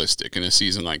unrealistic in a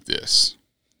season like this.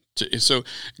 So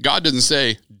God doesn't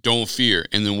say, don't fear,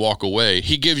 and then walk away.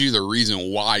 He gives you the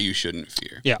reason why you shouldn't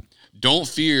fear. Yeah. Don't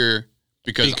fear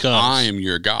because I am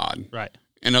your God. Right.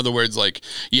 In other words, like,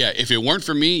 yeah, if it weren't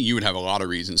for me, you would have a lot of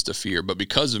reasons to fear, but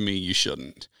because of me, you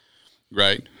shouldn't.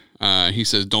 Right? He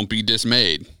says, don't be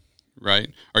dismayed.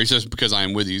 Right? Or he says, because I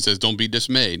am with you. He says, don't be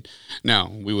dismayed. Now,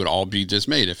 we would all be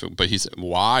dismayed but he said,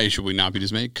 why should we not be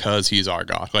dismayed? Because he's our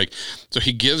God. Like, so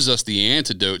he gives us the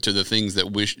antidote to the things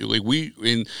that we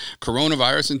in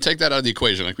coronavirus, and take that out of the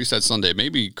equation. Like we said Sunday,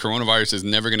 maybe coronavirus is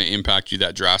never going to impact you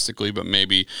that drastically, but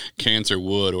maybe cancer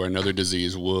would, or another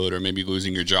disease would, or maybe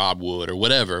losing your job would, or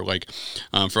whatever. Like,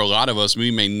 for a lot of us, we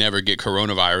may never get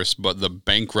coronavirus, but the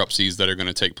bankruptcies that are going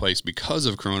to take place because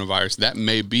of coronavirus, that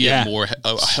may be a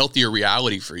healthier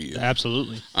reality for you.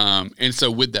 Absolutely. And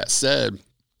so with that said,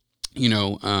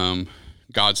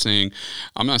 God's saying,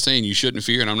 I'm not saying you shouldn't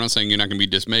fear, and I'm not saying you're not going to be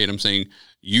dismayed. I'm saying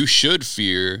you should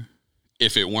fear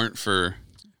if it weren't for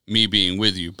me being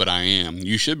with you, but I am.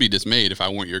 You should be dismayed if I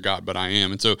weren't your God, but I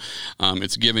am. And so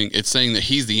it's saying that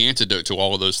he's the antidote to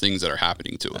all of those things that are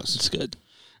happening to us. That's good.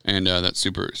 And that's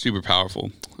super, super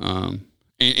powerful. And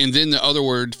then the other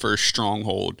word for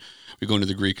stronghold, we go into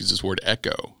the Greek, is this word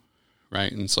echo. Right.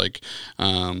 And it's like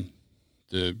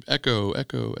the echo.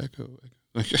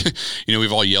 Like,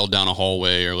 we've all yelled down a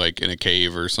hallway or like in a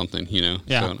cave or something, Yeah.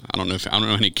 So I don't know how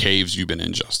many caves you've been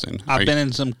in, Justin. I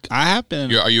have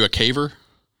been. Are you a caver?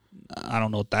 I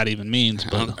don't know what that even means.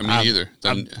 But I mean, either.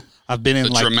 I've been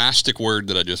in the dramatic word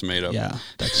that I just made up. Yeah,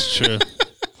 that's true.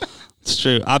 It's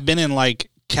true. I've been in like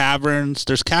caverns.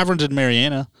 There's caverns in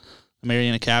Mariana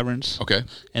Caverns. Okay.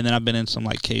 And then I've been in some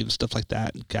like caves and stuff like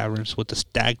that, caverns with the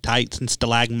stalactites and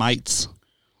stalagmites.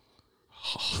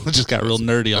 I just got real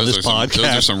nerdy on this podcast.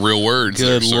 Those are some real words.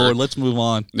 Good Lord, let's move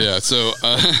on. Yeah, so,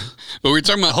 but we're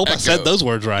talking about I hope I said those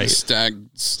words right.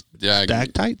 Stalactites?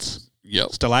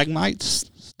 Yep. Stalagmites?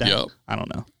 Yep. I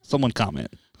don't know. Someone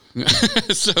comment.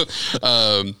 So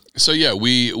yeah,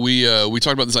 we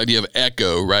talked about this idea of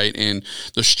echo, right? And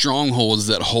the strongholds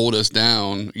that hold us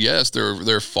down. Yes,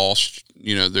 they're false.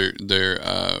 They're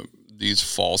these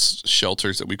false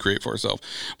shelters that we create for ourselves.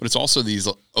 But it's also these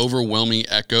overwhelming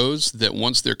echoes that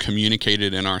once they're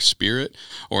communicated in our spirit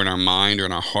or in our mind or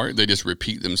in our heart, they just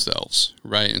repeat themselves,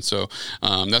 right? And so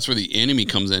that's where the enemy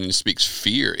comes in and speaks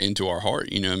fear into our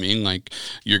heart. You know what I mean? Like,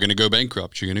 you're going to go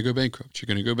bankrupt. You're going to go bankrupt. You're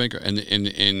going to go bankrupt.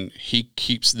 And he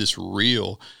keeps this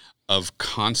real of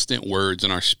constant words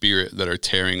in our spirit that are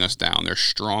tearing us down. They're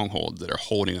strongholds that are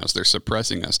holding us. They're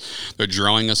suppressing us. They're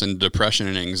drawing us into depression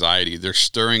and anxiety. They're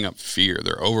stirring up fear.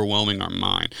 They're overwhelming our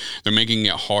mind. They're making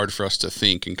it hard for us to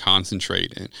think and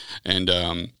concentrate. And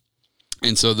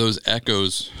so those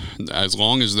echoes, as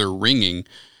long as they're ringing,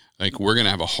 like, we're going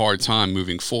to have a hard time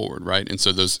moving forward, right? And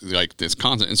so those, like, this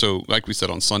content, and so like we said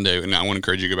on Sunday, and I want to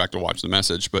encourage you to go back to watch the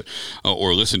message, but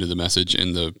or listen to the message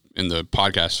in the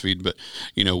podcast feed. But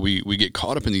we get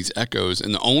caught up in these echoes,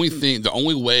 and the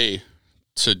only way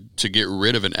to get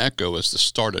rid of an echo is to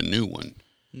start a new one.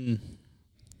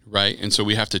 Right? And so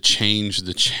we have to change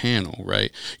the channel,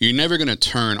 right? You're never going to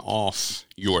turn off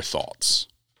your thoughts.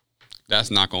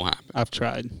 That's not going to happen. I've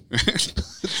tried.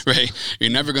 Right?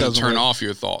 You're never going to turn off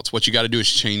your thoughts. What you got to do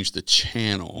is change the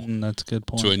channel. That's a good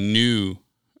point. To a new,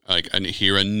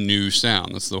 hear a new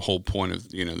sound. That's the whole point of,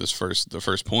 the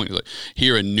first point. Like,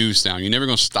 hear a new sound. You're never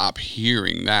going to stop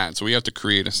hearing that. So we have to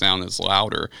create a sound that's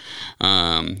louder.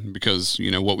 Because,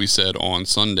 what we said on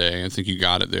Sunday, I think you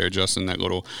got it there, Justin, that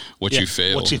little, you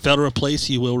failed. What you fail to replace,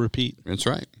 you will repeat. That's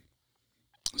right.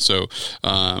 So,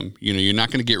 you're not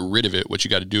going to get rid of it. What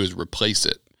you got to do is replace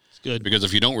it. Good. Because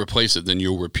if you don't replace it, then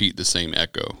you'll repeat the same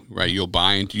echo, right? You'll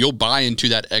buy into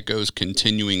that echo's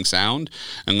continuing sound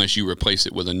unless you replace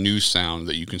it with a new sound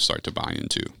that you can start to buy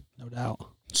into. No doubt.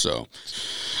 So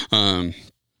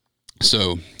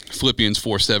Philippians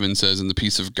 4:7 says, "And the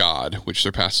peace of God, which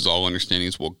surpasses all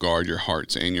understandings, will guard your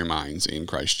hearts and your minds in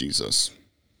Christ Jesus."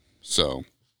 So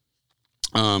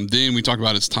then we talk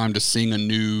about it's time to sing a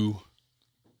new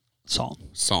song.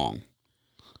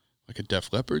 Like a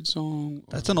Def Leppard song.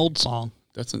 That's an old song.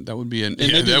 That would be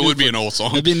an old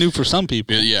song. It'd be new for some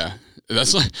people. Yeah.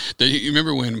 That's like, you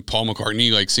remember when Paul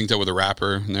McCartney like synced up with a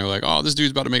rapper and they were like, "Oh, this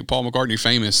dude's about to make Paul McCartney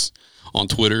famous" on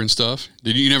Twitter and stuff.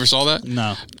 You never saw that?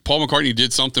 No. Paul McCartney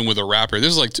did something with a rapper. This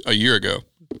was like a year ago.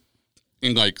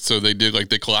 And like, so they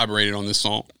collaborated on this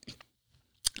song.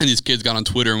 And these kids got on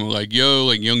Twitter and were like, "Yo,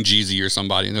 like Young Jeezy or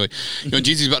somebody." And they're like, "Young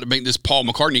Jeezy's about to make this Paul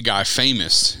McCartney guy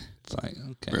famous." It's like,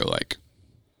 okay. We're like,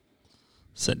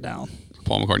 sit down.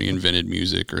 Paul McCartney invented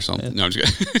music or something. Yeah. No, I'm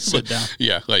just kidding. Sit down.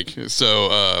 Yeah, like,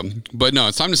 so, but no,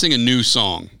 it's time to sing a new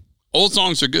song. Old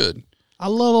songs are good. I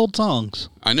love old songs.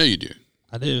 I know you do.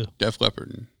 I do. Def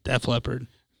Leppard.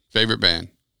 Favorite band?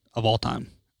 Of all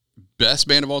time. Best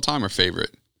band of all time or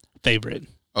favorite? Favorite.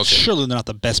 Okay. Surely they're not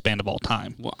the best band of all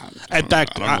time. Well, In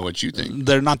fact, I don't know what you think.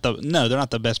 They're not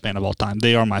the best band of all time.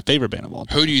 They are my favorite band of all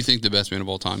time. Who do you think the best band of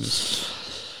all time is?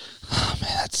 Oh,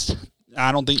 man,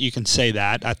 I don't think you can say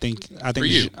that. I think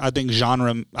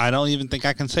genre. I don't even think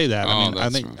I can say that. I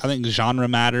think genre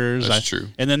matters. That's true.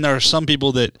 And then there are some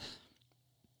people that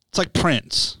it's like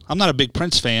Prince. I'm not a big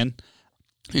Prince fan.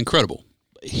 Incredible.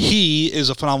 He is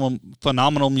a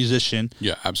phenomenal musician.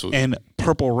 Yeah, absolutely. And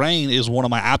Purple Rain is one of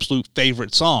my absolute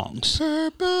favorite songs.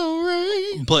 Purple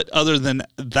Rain. But other than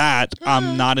that,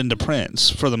 I'm not into Prince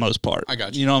for the most part. I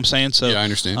got you. You know what I'm saying? So yeah, I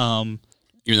understand.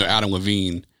 Even though Adam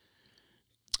Levine,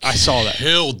 I saw that.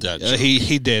 Killed that.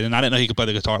 He did, and I didn't know he could play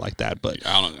the guitar like that. But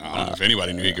I don't know if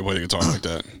anybody knew he could play the guitar like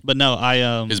that. But no,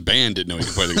 his band didn't know he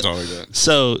could play the guitar like that.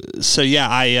 So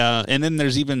yeah, and then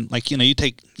there's even like you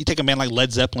take a band like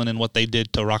Led Zeppelin and what they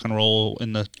did to rock and roll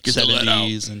in the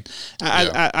 70s, and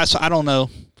I don't know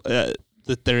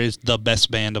that there is the best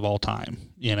band of all time.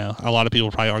 You know, a lot of people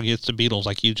probably argue it's the Beatles,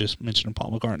 like you just mentioned, Paul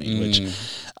McCartney, which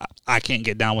I can't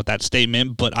get down with that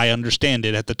statement, but I understand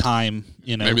it at the time.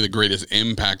 You know, maybe the greatest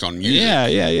impact on music.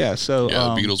 Yeah. So the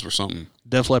Beatles were something.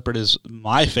 Def Leppard is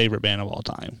my favorite band of all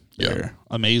time. They're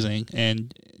amazing,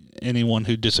 and anyone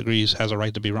who disagrees has a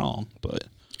right to be wrong. But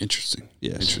interesting.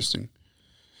 Yes. Interesting.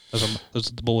 Those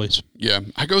are the boys. Yeah,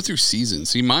 I go through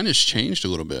seasons. See, mine has changed a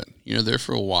little bit. You know, there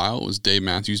for a while it was Dave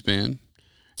Matthews Band.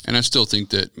 And I still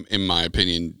think that, in my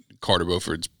opinion, Carter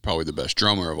Beauford's probably the best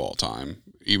drummer of all time,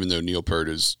 even though Neil Peart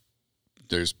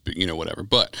there's whatever.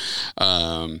 But,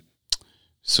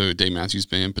 so Dave Matthews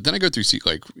Band. But then I go through,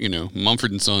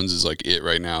 Mumford & Sons is like it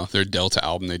right now. Their Delta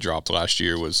album they dropped last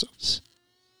year was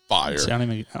fire. See, I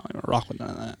don't even rock with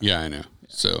none of that. Yeah, I know.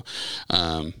 So,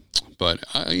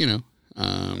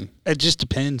 it just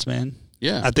depends, man.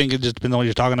 Yeah. I think it just depends on what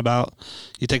you're talking about.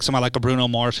 You take somebody like a Bruno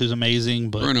Mars who's amazing,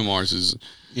 but Bruno Mars is,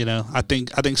 I think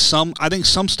some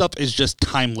stuff is just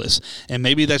timeless, and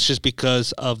maybe that's just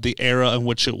because of the era in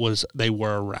which they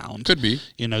were around. Could be.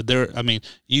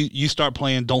 You start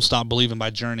playing "Don't Stop Believing" by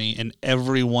Journey, and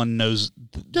everyone knows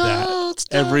that.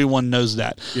 Everyone knows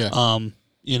that. Yeah.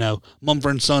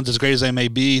 Mumford & Sons, as great as they may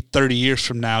be, 30 years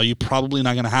from now, you're probably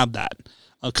not going to have that.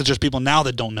 Because there's people now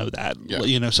that don't know that,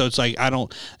 so it's like, I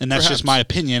don't, and that's just my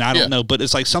opinion. I don't know, but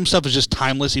it's like some stuff is just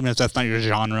timeless, even if that's not your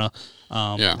genre.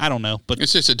 I don't know, but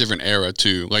it's just a different era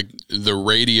too. Like the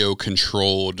radio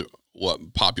controlled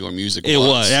what popular music was. It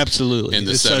was absolutely in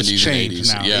the 70s and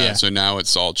 80s. Now. Yeah, so now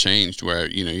it's all changed where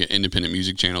you get independent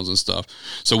music channels and stuff.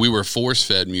 So we were force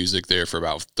fed music there for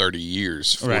about 30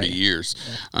 years, 40 years.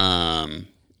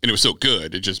 And it was so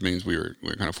good. It just means we were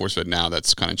kind of force fed. Now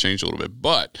that's kind of changed a little bit.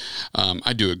 But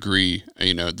I do agree.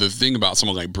 The thing about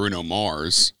someone like Bruno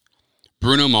Mars,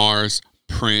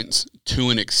 Prince,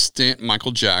 to an extent,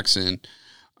 Michael Jackson,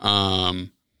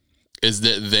 is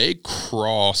that they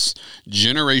cross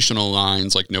generational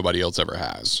lines like nobody else ever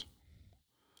has.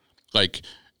 Like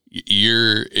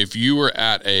if you were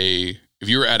at a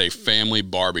family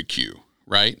barbecue,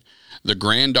 right? The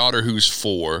granddaughter who's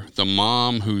 4, the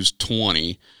mom who's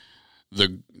 20,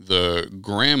 the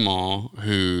grandma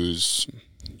who's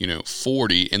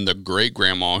 40, and the great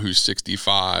grandma who's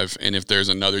 65, and if there's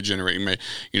another generation,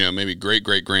 maybe great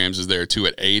grams is there too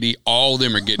at 80. All of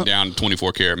them are getting down to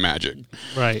 24 karat magic,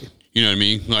 right? You know what I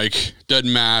mean? Like,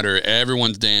 doesn't matter.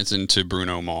 Everyone's dancing to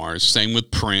Bruno Mars. Same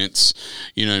with Prince.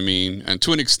 You know what I mean? And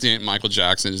to an extent, Michael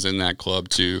Jackson is in that club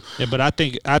too. Yeah, but I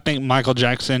think Michael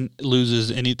Jackson loses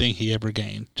anything he ever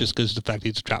gained just because of the fact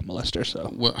he's a child molester. So,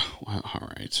 Well, all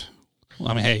right.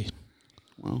 I mean, hey,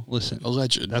 Well, listen,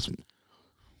 alleged. that's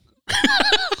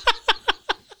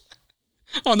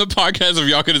On the podcast, if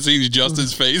y'all could have seen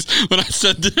Justin's face when I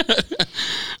said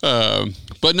that.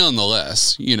 But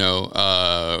nonetheless, you know,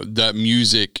 that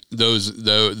music,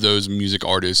 those music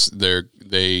artists,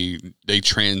 they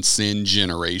transcend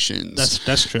generations.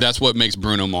 That's true. That's what makes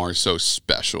Bruno Mars so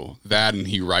special. That, and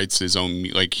he writes his own,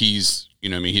 like, he's, you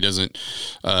know what I mean? He doesn't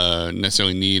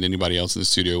necessarily need anybody else in the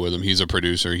studio with him. He's a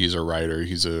producer. He's a writer.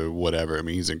 He's a whatever. I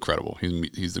mean, he's incredible.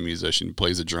 He's the musician. He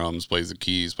plays the drums, plays the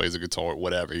keys, plays the guitar,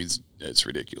 whatever. It's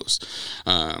ridiculous.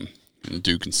 And the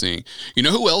dude can sing. You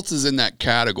know who else is in that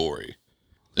category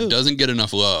that doesn't get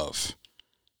enough love?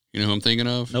 You know who I'm thinking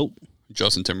of? Nope.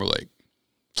 Justin Timberlake.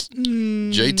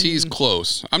 JT's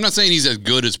close. I'm not saying he's as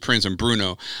good as Prince and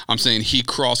Bruno. I'm saying he can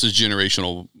cross the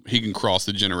generational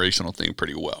thing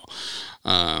pretty well.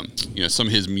 You know, some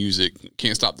of his music,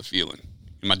 Can't Stop the Feeling.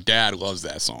 And my dad loves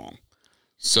that song.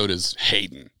 So does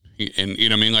Hayden. And you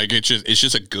know what I mean? Like, it's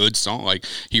just a good song. Like,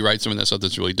 he writes some of that stuff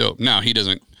that's really dope. Now, he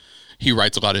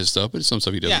writes a lot of his stuff, but some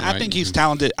stuff he doesn't write. I think he's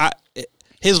talented.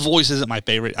 His voice isn't my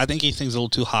favorite. I think he sings a little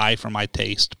too high for my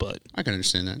taste, but I can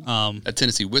understand that. That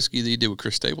Tennessee Whiskey that he did with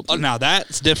Chris Stapleton. Oh, now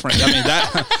that's different. I mean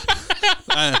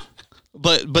that,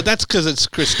 but that's because it's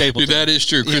Chris Stapleton. Dude, that is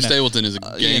true. Chris Stapleton is a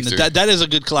gangster. That is a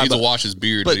good collab. He needs to wash his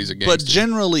beard, but he's a gangster. But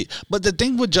generally, the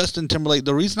thing with Justin Timberlake,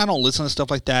 the reason I don't listen to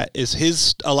stuff like that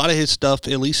is a lot of his stuff,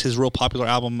 at least his real popular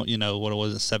album, you know, what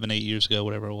was it, 7-8 years ago,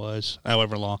 whatever it was,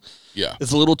 however long. Yeah,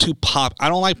 it's a little too pop. I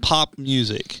don't like pop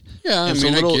music. Yeah, it's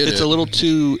a little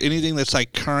too anything that's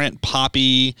like current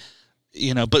poppy.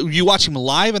 You know, but you watch him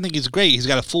live, I think he's great. He's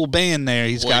got a full band there.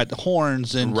 He's got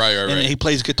horns and and he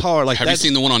plays guitar. Like, have you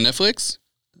seen the one on Netflix?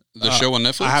 The show on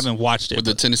Netflix? I haven't watched it. With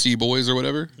the Tennessee Boys or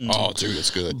whatever? Mm-hmm. Oh, dude, it's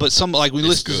good. But like, we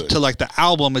listen to, like, the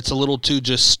album, it's a little too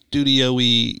just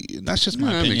studio-y. That's just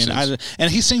my opinion.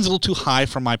 And he sings a little too high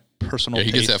for my personal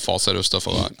taste. He gets that falsetto stuff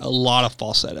a lot. A lot of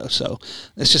falsetto, so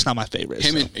it's just not my favorite.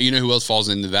 And you know who else falls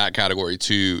into that category,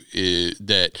 too, is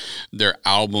that their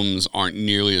albums aren't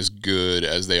nearly as good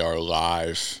as they are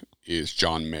live, is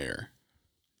John Mayer.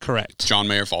 Correct. John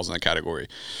Mayer falls in that category.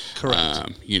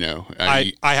 Correct. You know,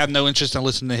 I have no interest in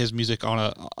listening to his music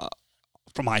on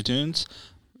from iTunes.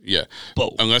 Yeah,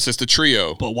 but unless it's the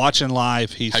trio. But watching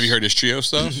live, have you heard his trio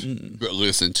stuff?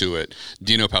 Listen to it.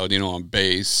 Dino Palladino on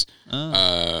bass,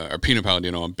 or Pino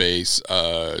Palladino on bass,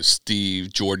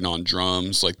 Steve Jordan on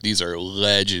drums. Like, these are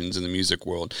legends in the music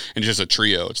world, and just a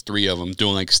trio. It's three of them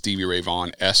doing like Stevie Ray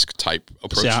Vaughan-esque type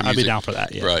approach. Yeah, I'd be down for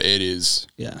that. Yeah, bro, it is.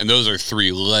 Yeah, and those are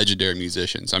three legendary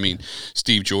musicians. I mean,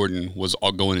 Steve Jordan was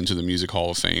going into the Music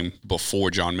Hall of Fame before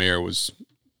John Mayer was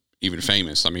even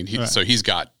famous. I mean, so he's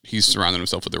surrounded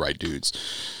himself with the right dudes.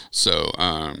 So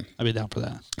I'd be down for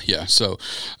that. Yeah. So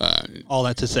all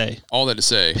that to say,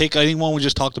 pick anyone we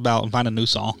just talked about and find a new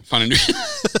song.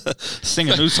 Sing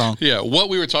a new song. Yeah. What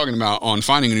we were talking about on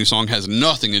finding a new song has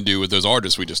nothing to do with those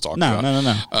artists we just talked about.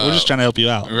 No. We're just trying to help you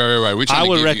out. Right. I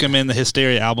would recommend the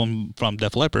Hysteria album from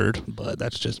Def Leppard, but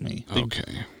that's just me.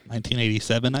 Okay.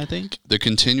 1987, I think. The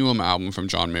Continuum album from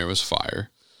John Mayer was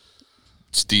fire.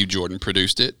 Steve Jordan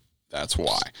produced it. That's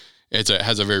why. It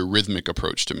has a very rhythmic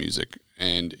approach to music,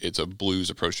 and it's a blues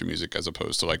approach to music as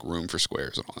opposed to like Room for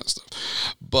Squares and all that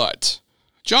stuff. But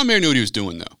John Mayer knew what he was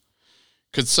doing, though,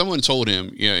 because someone told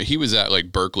him, you know, he was at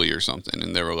like Berkeley or something,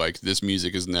 and they were like, "This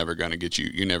music is never going to get you.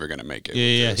 You're never going to make it."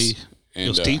 Yeah, he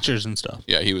was teachers and stuff.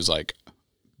 Yeah, he was like,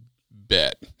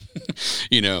 bet,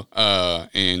 you know,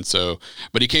 and so,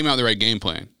 but he came out with the right game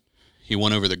plan. He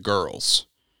won over the girls.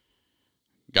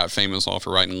 Got famous off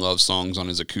for writing love songs on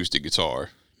his acoustic guitar,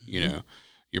 you know,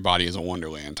 Your Body is a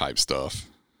Wonderland type stuff,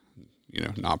 you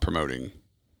know, not promoting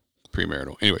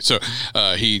premarital. Anyway, so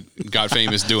he got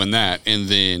famous doing that. And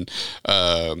then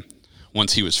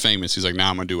once he was famous, he's like, now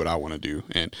I'm going to do what I want to do.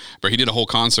 But he did a whole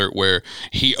concert where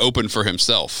he opened for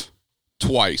himself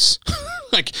twice.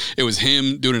 Like, it was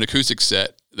him doing an acoustic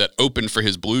set that opened for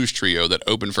his blues trio that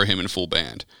opened for him in full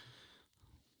band.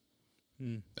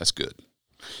 That's good.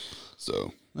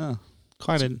 So,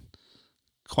 quite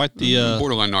the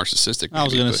borderline narcissistic. I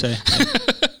was going to say,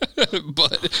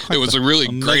 but it was a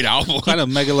really great album. Quite a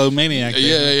megalomaniac.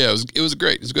 Yeah. It was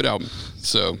great. It's a good album.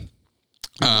 So,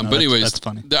 but anyways, that's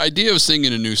funny. The idea of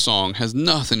singing a new song has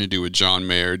nothing to do with John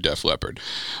Mayer, Def Leppard.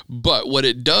 But what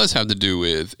it does have to do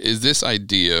with is this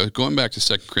idea, going back to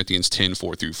 2 Corinthians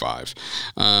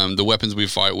 10:4-5. The weapons we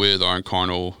fight with aren't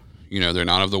carnal, They're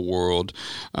not of the world.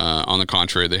 On the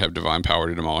contrary, they have divine power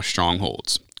to demolish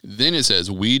strongholds. Then it says,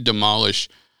 we demolish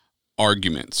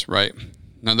arguments, right?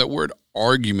 Now that word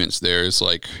arguments there is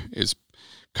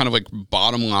kind of like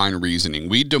bottom line reasoning.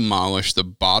 We demolish the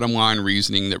bottom line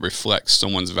reasoning that reflects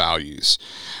someone's values,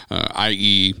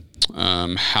 i.e.,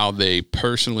 how they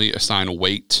personally assign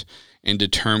weight in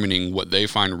determining what they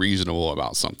find reasonable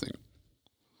about something.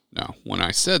 Now, when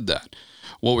I said that,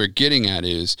 what we're getting at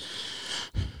is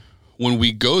when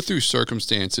we go through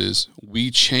circumstances,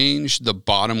 we change the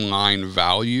bottom line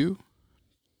value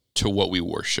to what we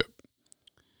worship.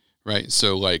 Right.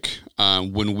 So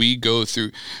when we go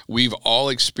through, we've all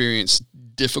experienced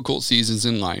difficult seasons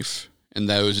in life, and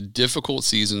those difficult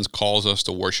seasons cause us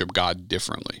to worship God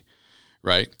differently.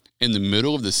 Right. In the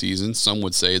middle of the season, some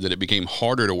would say that it became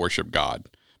harder to worship God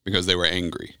because they were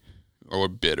angry or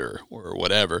bitter or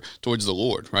whatever towards the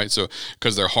Lord. Right. So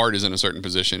because their heart is in a certain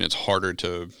position, it's harder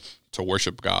to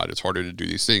worship God. It's harder to do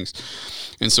these things.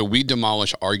 And so we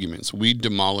demolish arguments. We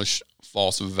demolish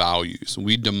false values.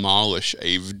 We demolish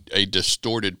a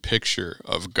distorted picture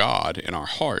of God in our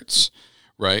hearts,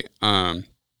 right? And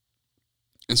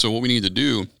so what we need to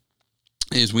do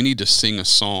is we need to sing a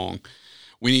song.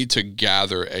 We need to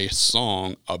gather a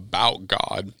song about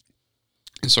God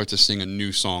and start to sing a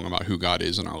new song about who God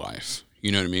is in our life.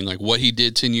 You know what I mean? Like what he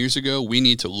did 10 years ago, we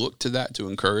need to look to that to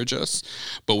encourage us,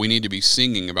 but we need to be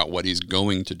singing about what he's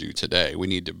going to do today. We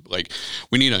need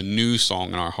a new song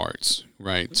in our hearts,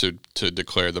 right? To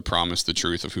declare the promise, the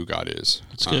truth of who God is.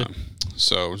 That's good.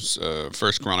 So 1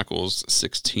 Chronicles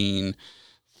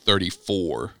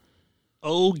 16:34.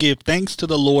 Oh, give thanks to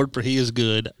the Lord, for he is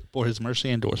good, for his mercy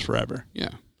endures forever.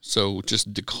 Yeah. So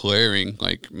just declaring,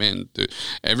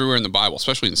 everywhere in the Bible,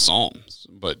 especially in Psalms,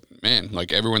 but man,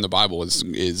 everywhere in the Bible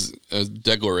is a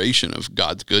declaration of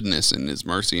God's goodness and his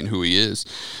mercy and who he is.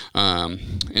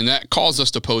 And that calls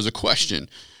us to pose a question,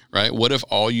 right? What if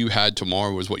all you had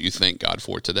tomorrow was what you thank God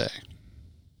for today?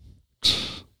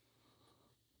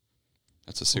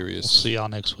 That's a serious. We'll see y'all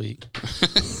next week.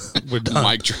 We're done.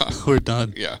 Mic drop. We're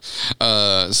done. Yeah.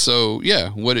 And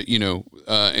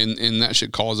that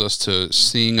should cause us to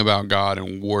sing about God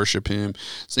and worship him,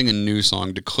 sing a new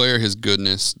song, declare his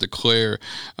goodness, declare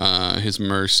his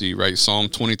mercy, right? Psalm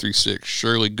 23:6,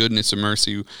 surely goodness and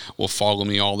mercy will follow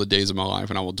me all the days of my life,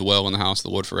 and I will dwell in the house of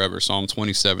the Lord forever. Psalm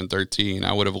 27:13,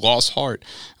 I would have lost heart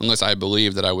unless I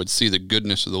believed that I would see the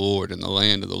goodness of the Lord in the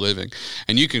land of the living.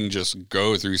 And you can just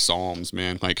go through Psalms,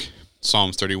 man, like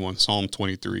Psalms 31, Psalm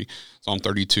 23, Psalm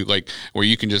 32, where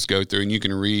you can just go through and you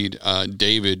can read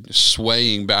David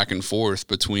swaying back and forth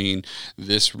between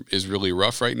this is really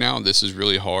rough right now, this is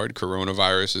really hard,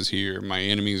 coronavirus is here, my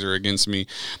enemies are against me,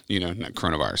 not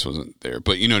coronavirus wasn't there,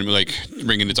 but you know what I mean,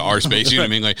 bringing it to our space, you know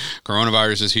what I mean,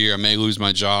 coronavirus is here, I may lose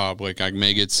my job, I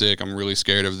may get sick, I'm really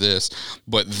scared of this,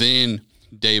 but then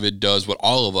David does what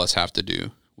all of us have to do,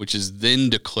 which is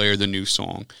then declare the new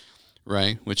song.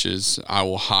 Right, which is I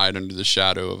will hide under the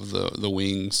shadow of the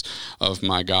wings of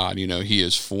my God. He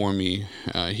is for me.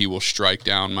 He will strike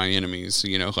down my enemies.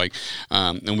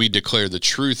 And we declare the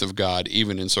truth of God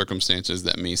even in circumstances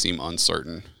that may seem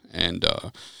uncertain. And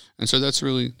so it's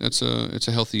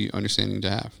a healthy understanding to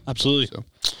have. Absolutely. So,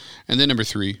 and then number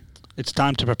 3. It's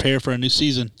time to prepare for a new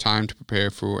season. Time to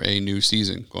prepare for a new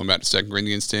season. Going back to 2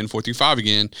 Corinthians 10:4-5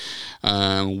 again.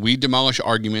 We demolish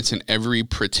arguments and every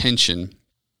pretension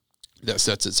that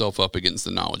sets itself up against the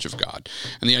knowledge of God.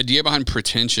 And the idea behind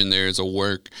pretension there is the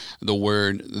word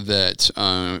that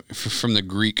from the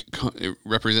Greek, it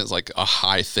represents a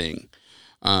high thing.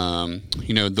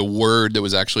 The word that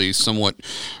was actually somewhat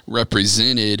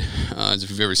represented, as if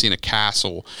you've ever seen a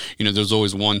castle, there's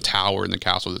always one tower in the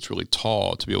castle that's really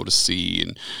tall to be able to see.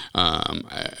 And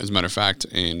as a matter of fact,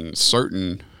 in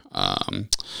certain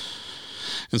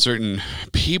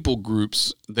people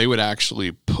groups, they would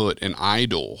actually put an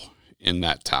idol in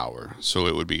that tower, so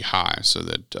it would be high, so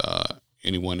that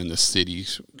anyone in the city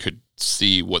could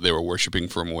see what they were worshiping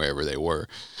from wherever they were.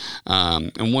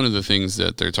 And one of the things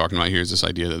that they're talking about here is this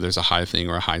idea that there's a high thing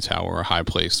or a high tower or a high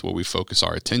place where we focus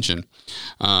our attention.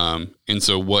 And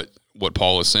so what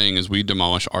Paul is saying is we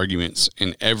demolish arguments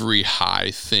in every high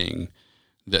thing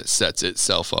that sets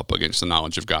itself up against the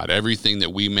knowledge of God. Everything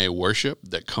that we may worship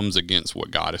that comes against what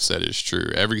God has said is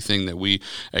true. Everything that we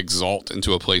exalt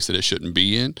into a place that it shouldn't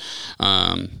be in,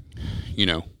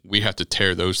 we have to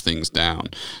tear those things down.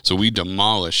 So we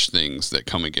demolish things that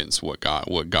come against what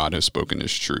God has spoken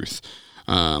as truth,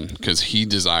 because he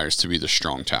desires to be the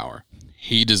strong tower.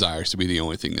 He desires to be the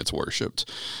only thing that's worshipped.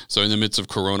 So in the midst of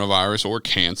coronavirus or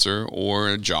cancer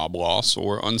or job loss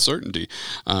or uncertainty,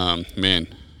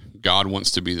 God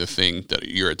wants to be the thing that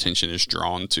your attention is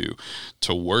drawn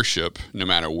to worship, no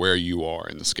matter where you are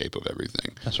in the scape of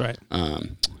everything. That's right.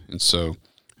 And so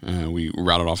we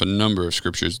routed off a number of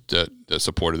scriptures that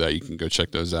supported that. You can go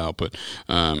check those out. But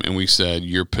and we said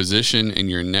your position in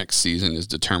your next season is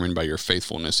determined by your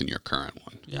faithfulness in your current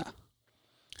one. Yeah.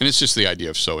 And it's just the idea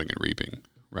of sowing and reaping,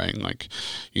 right? Like,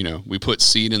 we put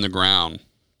seed in the ground.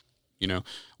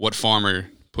 What farmer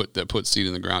puts seed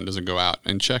in the ground doesn't go out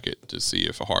and check it to see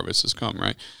if a harvest has come,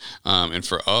 right? And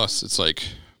for us, it's like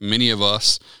many of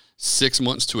us 6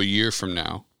 months to a year from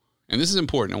now, and this is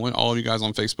important. I want all of you guys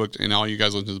on Facebook and all you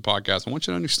guys listening to the podcast, I want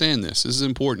you to understand this. This is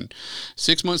important.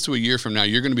 6 months to a year from now,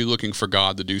 you're going to be looking for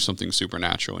God to do something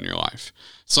supernatural in your life.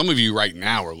 Some of you right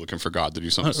now are looking for God to do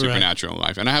something supernatural in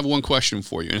life. And I have one question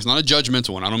for you, and it's not a judgmental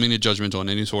one. I don't mean it judgmental in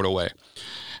any sort of way.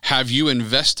 Have you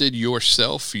invested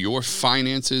yourself, your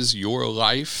finances, your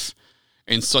life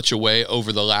in such a way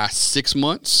over the last 6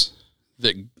 months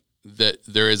that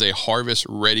there is a harvest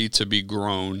ready to be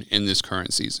grown in this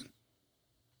current season?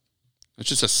 It's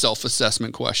just a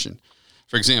self-assessment question.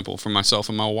 For example, for myself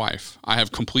and my wife, I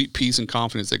have complete peace and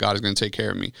confidence that God is going to take care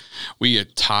of me. We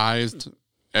had tithed.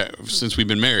 Since we've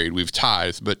been married, we've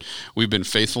tithed, but we've been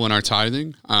faithful in our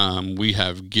tithing. We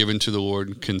have given to the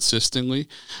Lord consistently.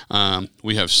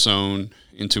 We have sown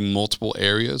into multiple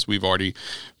areas. We've already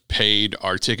paid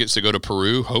our tickets to go to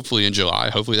Peru, hopefully in July.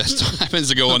 Hopefully that still happens,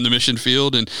 to go on the mission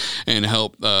field and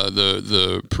help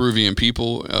the Peruvian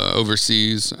people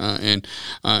overseas.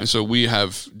 So we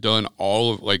have done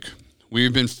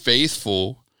we've been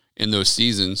faithful in those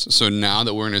seasons. So now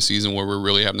that we're in a season where we're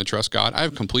really having to trust God, I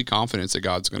have complete confidence that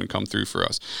God's going to come through for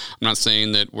us. I'm not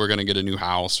saying that we're going to get a new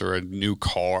house or a new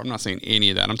car. I'm not saying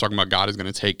any of that. I'm talking about God is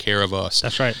going to take care of us.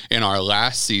 That's right. In our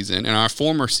last season, in our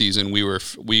former season, we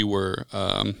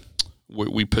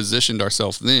positioned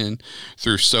ourselves then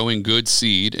through sowing good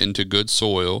seed into good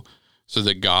soil so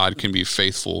that God can be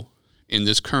faithful in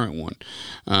this current one.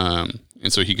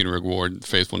 And so he can reward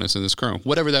faithfulness in this current,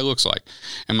 whatever that looks like.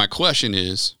 And my question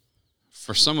is,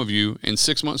 for some of you, in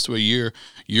 6 months to a year,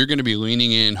 you're going to be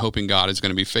leaning in, hoping God is going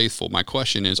to be faithful. My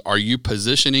question is, are you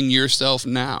positioning yourself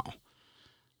now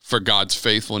for God's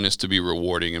faithfulness to be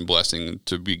rewarding and blessing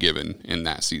to be given in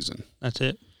that season? That's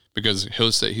it. Because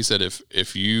he said,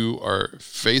 if you are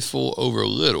faithful over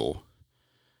little,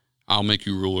 I'll make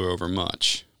you ruler over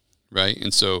much, right?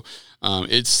 And so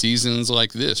it's seasons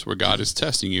like this where God is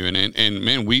testing you. And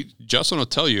man, Justin will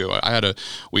tell you,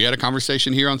 we had a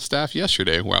conversation here on staff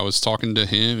yesterday where I was talking to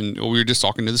him, and we were just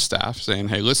talking to the staff saying,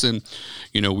 hey, listen,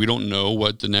 we don't know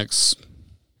what the next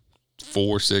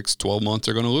 4, 6, 12 months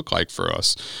are going to look like for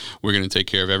us. We're going to take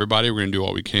care of everybody. We're going to do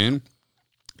all we can.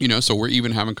 So we're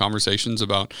even having conversations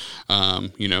about,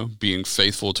 being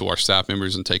faithful to our staff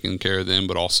members and taking care of them,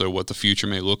 but also what the future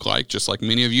may look like, just like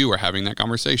many of you are having that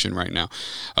conversation right now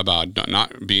about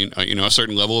not being, a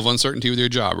certain level of uncertainty with your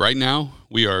job. Right now,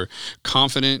 we are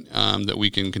confident that we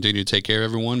can continue to take care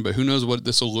of everyone, but who knows what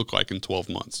this will look like in 12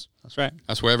 months. That's right.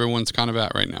 That's where everyone's kind of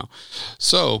at right now.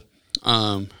 So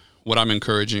what I'm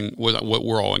encouraging, what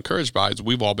we're all encouraged by is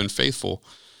we've all been faithful.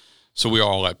 So we are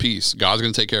all at peace. God's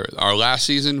going to take care of it. Our last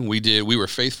season, we were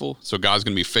faithful. So God's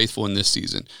going to be faithful in this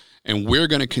season. And we're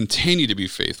going to continue to be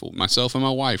faithful. Myself and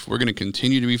my wife, we're going to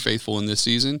continue to be faithful in this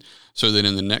season so that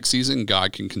in the next season,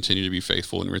 God can continue to be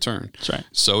faithful in return. That's right.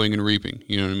 Sowing and reaping.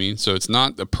 You know what I mean? So it's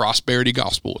not the prosperity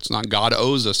gospel. It's not God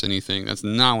owes us anything. That's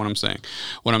not what I'm saying.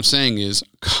 What I'm saying is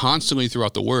constantly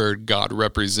throughout the word, God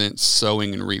represents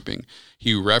sowing and reaping.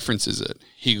 He references it.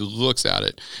 He looks at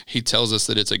it. He tells us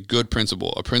that it's a good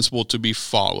principle, a principle to be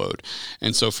followed.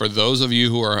 And so for those of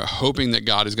you who are hoping that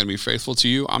God is going to be faithful to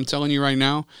you, I'm telling you right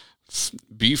now,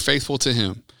 be faithful to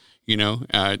him.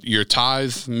 Your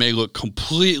tithe may look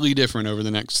completely different over the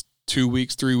next 2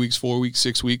 weeks, 3 weeks, 4 weeks,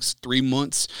 6 weeks, 3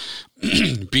 months.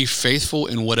 Be faithful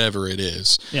in whatever it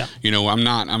is. Yeah.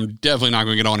 I'm definitely not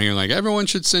going to get on here like everyone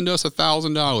should send us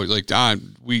 $1,000. Like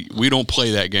we don't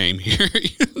play that game here. You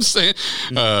know what I'm saying?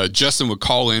 Justin would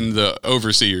call in the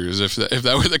overseers if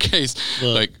that were the case.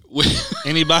 Look,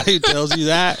 anybody who tells you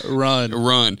that,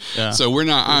 run. Yeah. So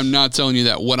I'm not telling you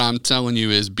that. What I'm telling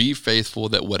you is be faithful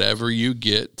that whatever you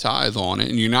get, tithe on it.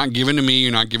 And you're not giving to me.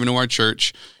 You're not giving to our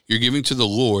church. You're giving to the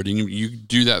Lord, and you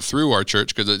do that through our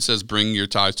church because it says bring your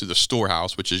tithes to the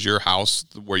storehouse, which is your house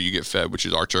where you get fed, which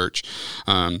is our church.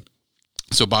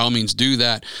 So by all means do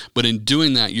that. But in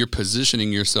doing that, you're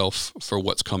positioning yourself for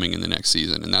what's coming in the next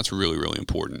season. And that's really, really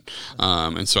important.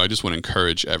 And so I just want to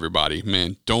encourage everybody,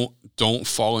 man, don't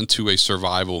fall into a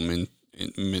survival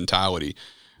mentality.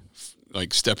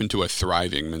 like step into a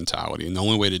thriving mentality. And the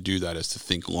only way to do that is to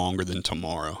think longer than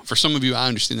tomorrow. For some of you, I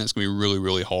understand that's going to be really,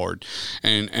 really hard.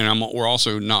 And we're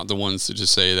also not the ones to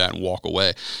just say that and walk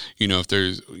away. You know, if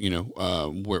there's, you know,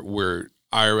 where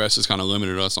IRS has kind of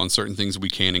limited us on certain things we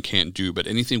can and can't do, but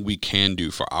anything we can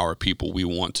do for our people, we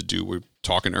want to do. We're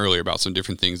talking earlier about some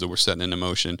different things that we're setting into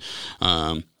motion,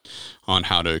 on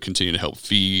how to continue to help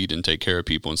feed and take care of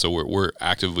people. And so we're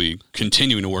actively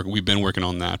continuing to work. We've been working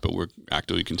on that, but we're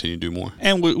actively continuing to do more.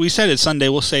 And we said it Sunday,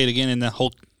 we'll say it again in that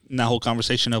whole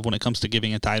conversation of when it comes to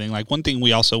giving and tithing. Like, one thing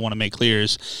we also want to make clear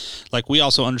is, like, we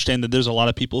also understand that there's a lot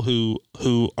of people who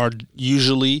are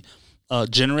usually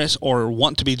generous or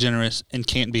want to be generous and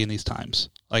can't be in these times.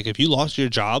 Like, if you lost your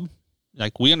job,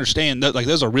 like, we understand that, like,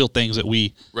 those are real things that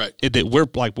we're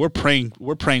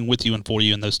praying with you and for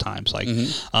you in those times. Like,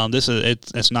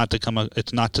 it's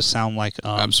not to sound like,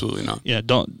 absolutely not. Yeah.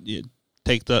 Don't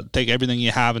take everything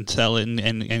you have and sell it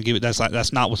and give it.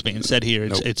 That's not what's being said here.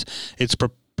 It's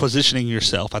positioning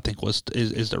yourself, I think,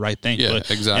 is the right thing. Yeah,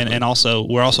 exactly. And also,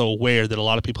 we're also aware that a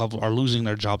lot of people are losing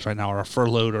their jobs right now, or are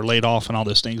furloughed or laid off, and all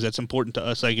those things. That's important to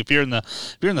us. Like, if you're in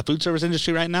the food service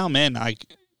industry right now, man,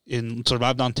 in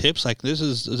Survived on Tips, like, this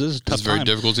is a tough It's very time.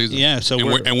 difficult season. Yeah, so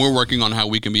we're working on how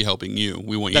we can be helping you.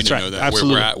 We want you to know that.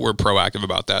 Absolutely. We're proactive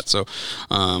about that. So,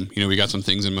 you know, we got some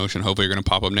things in motion. Hopefully, you're going to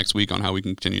pop up next week on how we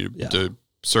can continue to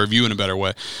serve you in a better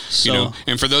way. So, you know,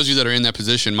 and for those of you that are in that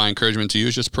position, my encouragement to you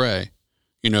is just pray.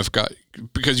 You know, if God,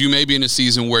 because you may be in a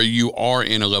season where you are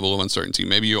in a level of uncertainty.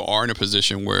 Maybe you are in a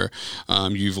position where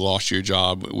you've lost your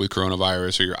job with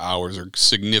coronavirus, or your hours are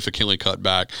significantly cut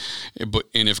back.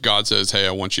 And if God says, "Hey,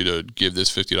 I want you to give this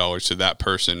 $50 to that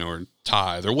person," or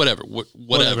tithe, or whatever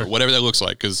that looks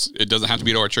like, because it doesn't have to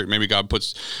be to our church. Maybe God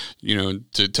puts, you know,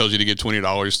 tells you to give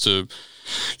 $20 to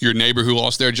your neighbor who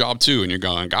lost their job too, and you're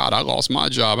going, "God, I lost my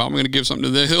job. How am I going to give something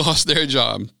to them who lost their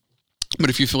job?" But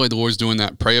if you feel like the Lord's doing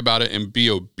that, pray about it and be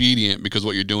obedient, because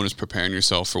what you're doing is preparing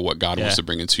yourself for what God wants to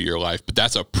bring into your life. But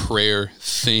that's a prayer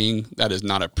thing. That is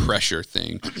not a pressure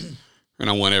thing. And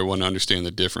I want everyone to understand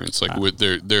the difference. Like,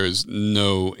 there is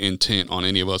no intent on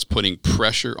any of us putting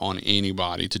pressure on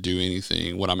anybody to do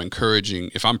anything. What I'm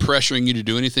encouraging, if I'm pressuring you to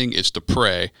do anything, it's to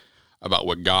pray about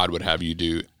what God would have you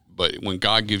do. But when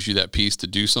God gives you that peace to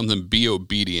do something, be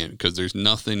obedient, because there's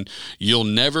nothing, you'll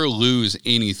never lose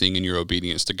anything in your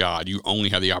obedience to God. You only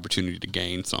have the opportunity to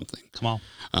gain something. Come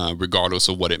on. Regardless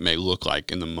of what it may look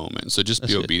like in the moment. So just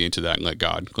be obedient to that and let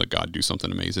God do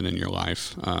something amazing in your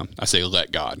life. I say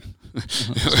let God.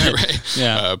 Right?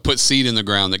 Yeah. Put seed in the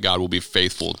ground that God will be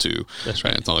faithful to. That's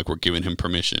right. It's not like we're giving him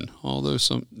permission. Although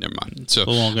never mind. So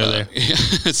we won't go there.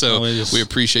 So we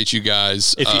appreciate you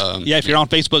guys. If you're on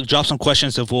Facebook, drop some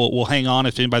questions. If we'll hang on.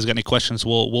 If anybody's got any questions,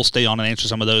 we'll stay on and answer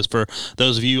some of those. For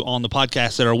those of you on the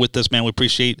podcast that are with us, man, we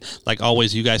appreciate, like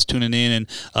always, you guys tuning in, and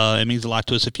it means a lot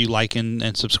to us if you like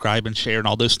and subscribe and share and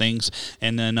all those things.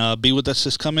 And then be with us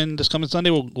this coming Sunday.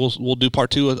 We'll do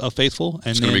part 2 of Faithful,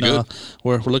 and then be good.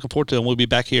 We're looking forward to it, and we'll be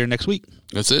back here next week.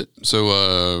 That's it.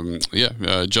 So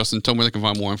Justin, tell me where they can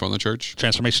find more info on the church.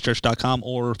 TransformationChurch.com,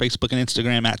 or Facebook and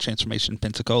Instagram at Transformation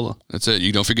Pensacola. That's it.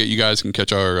 You don't forget, you guys can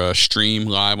catch our stream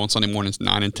live on Sunday mornings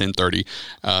 9 and 10:30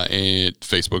 at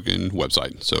Facebook and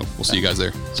website. So we'll see you guys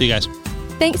there. See you guys.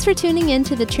 Thanks for tuning in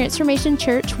to the Transformation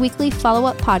Church Weekly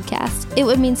Follow-Up Podcast. It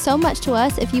would mean so much to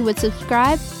us if you would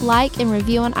subscribe, like, and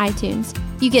review on iTunes.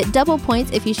 You get double points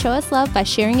if you show us love by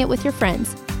sharing it with your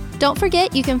friends. Don't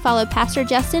forget, you can follow Pastor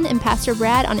Justin and Pastor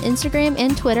Brad on Instagram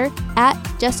and Twitter at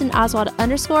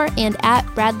JustinOswald_ and at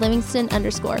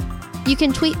BradLivingston_. You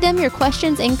can tweet them your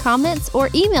questions and comments,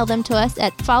 or email them to us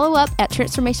at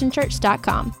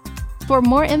followup@transformationchurch.com. For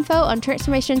more info on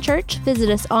Transformation Church, visit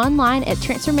us online at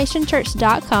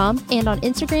transformationchurch.com and on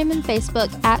Instagram and Facebook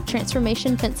at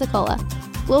Transformation Pensacola.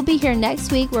 We'll be here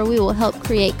next week, where we will help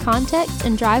create context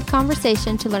and drive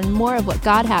conversation to learn more of what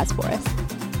God has for us.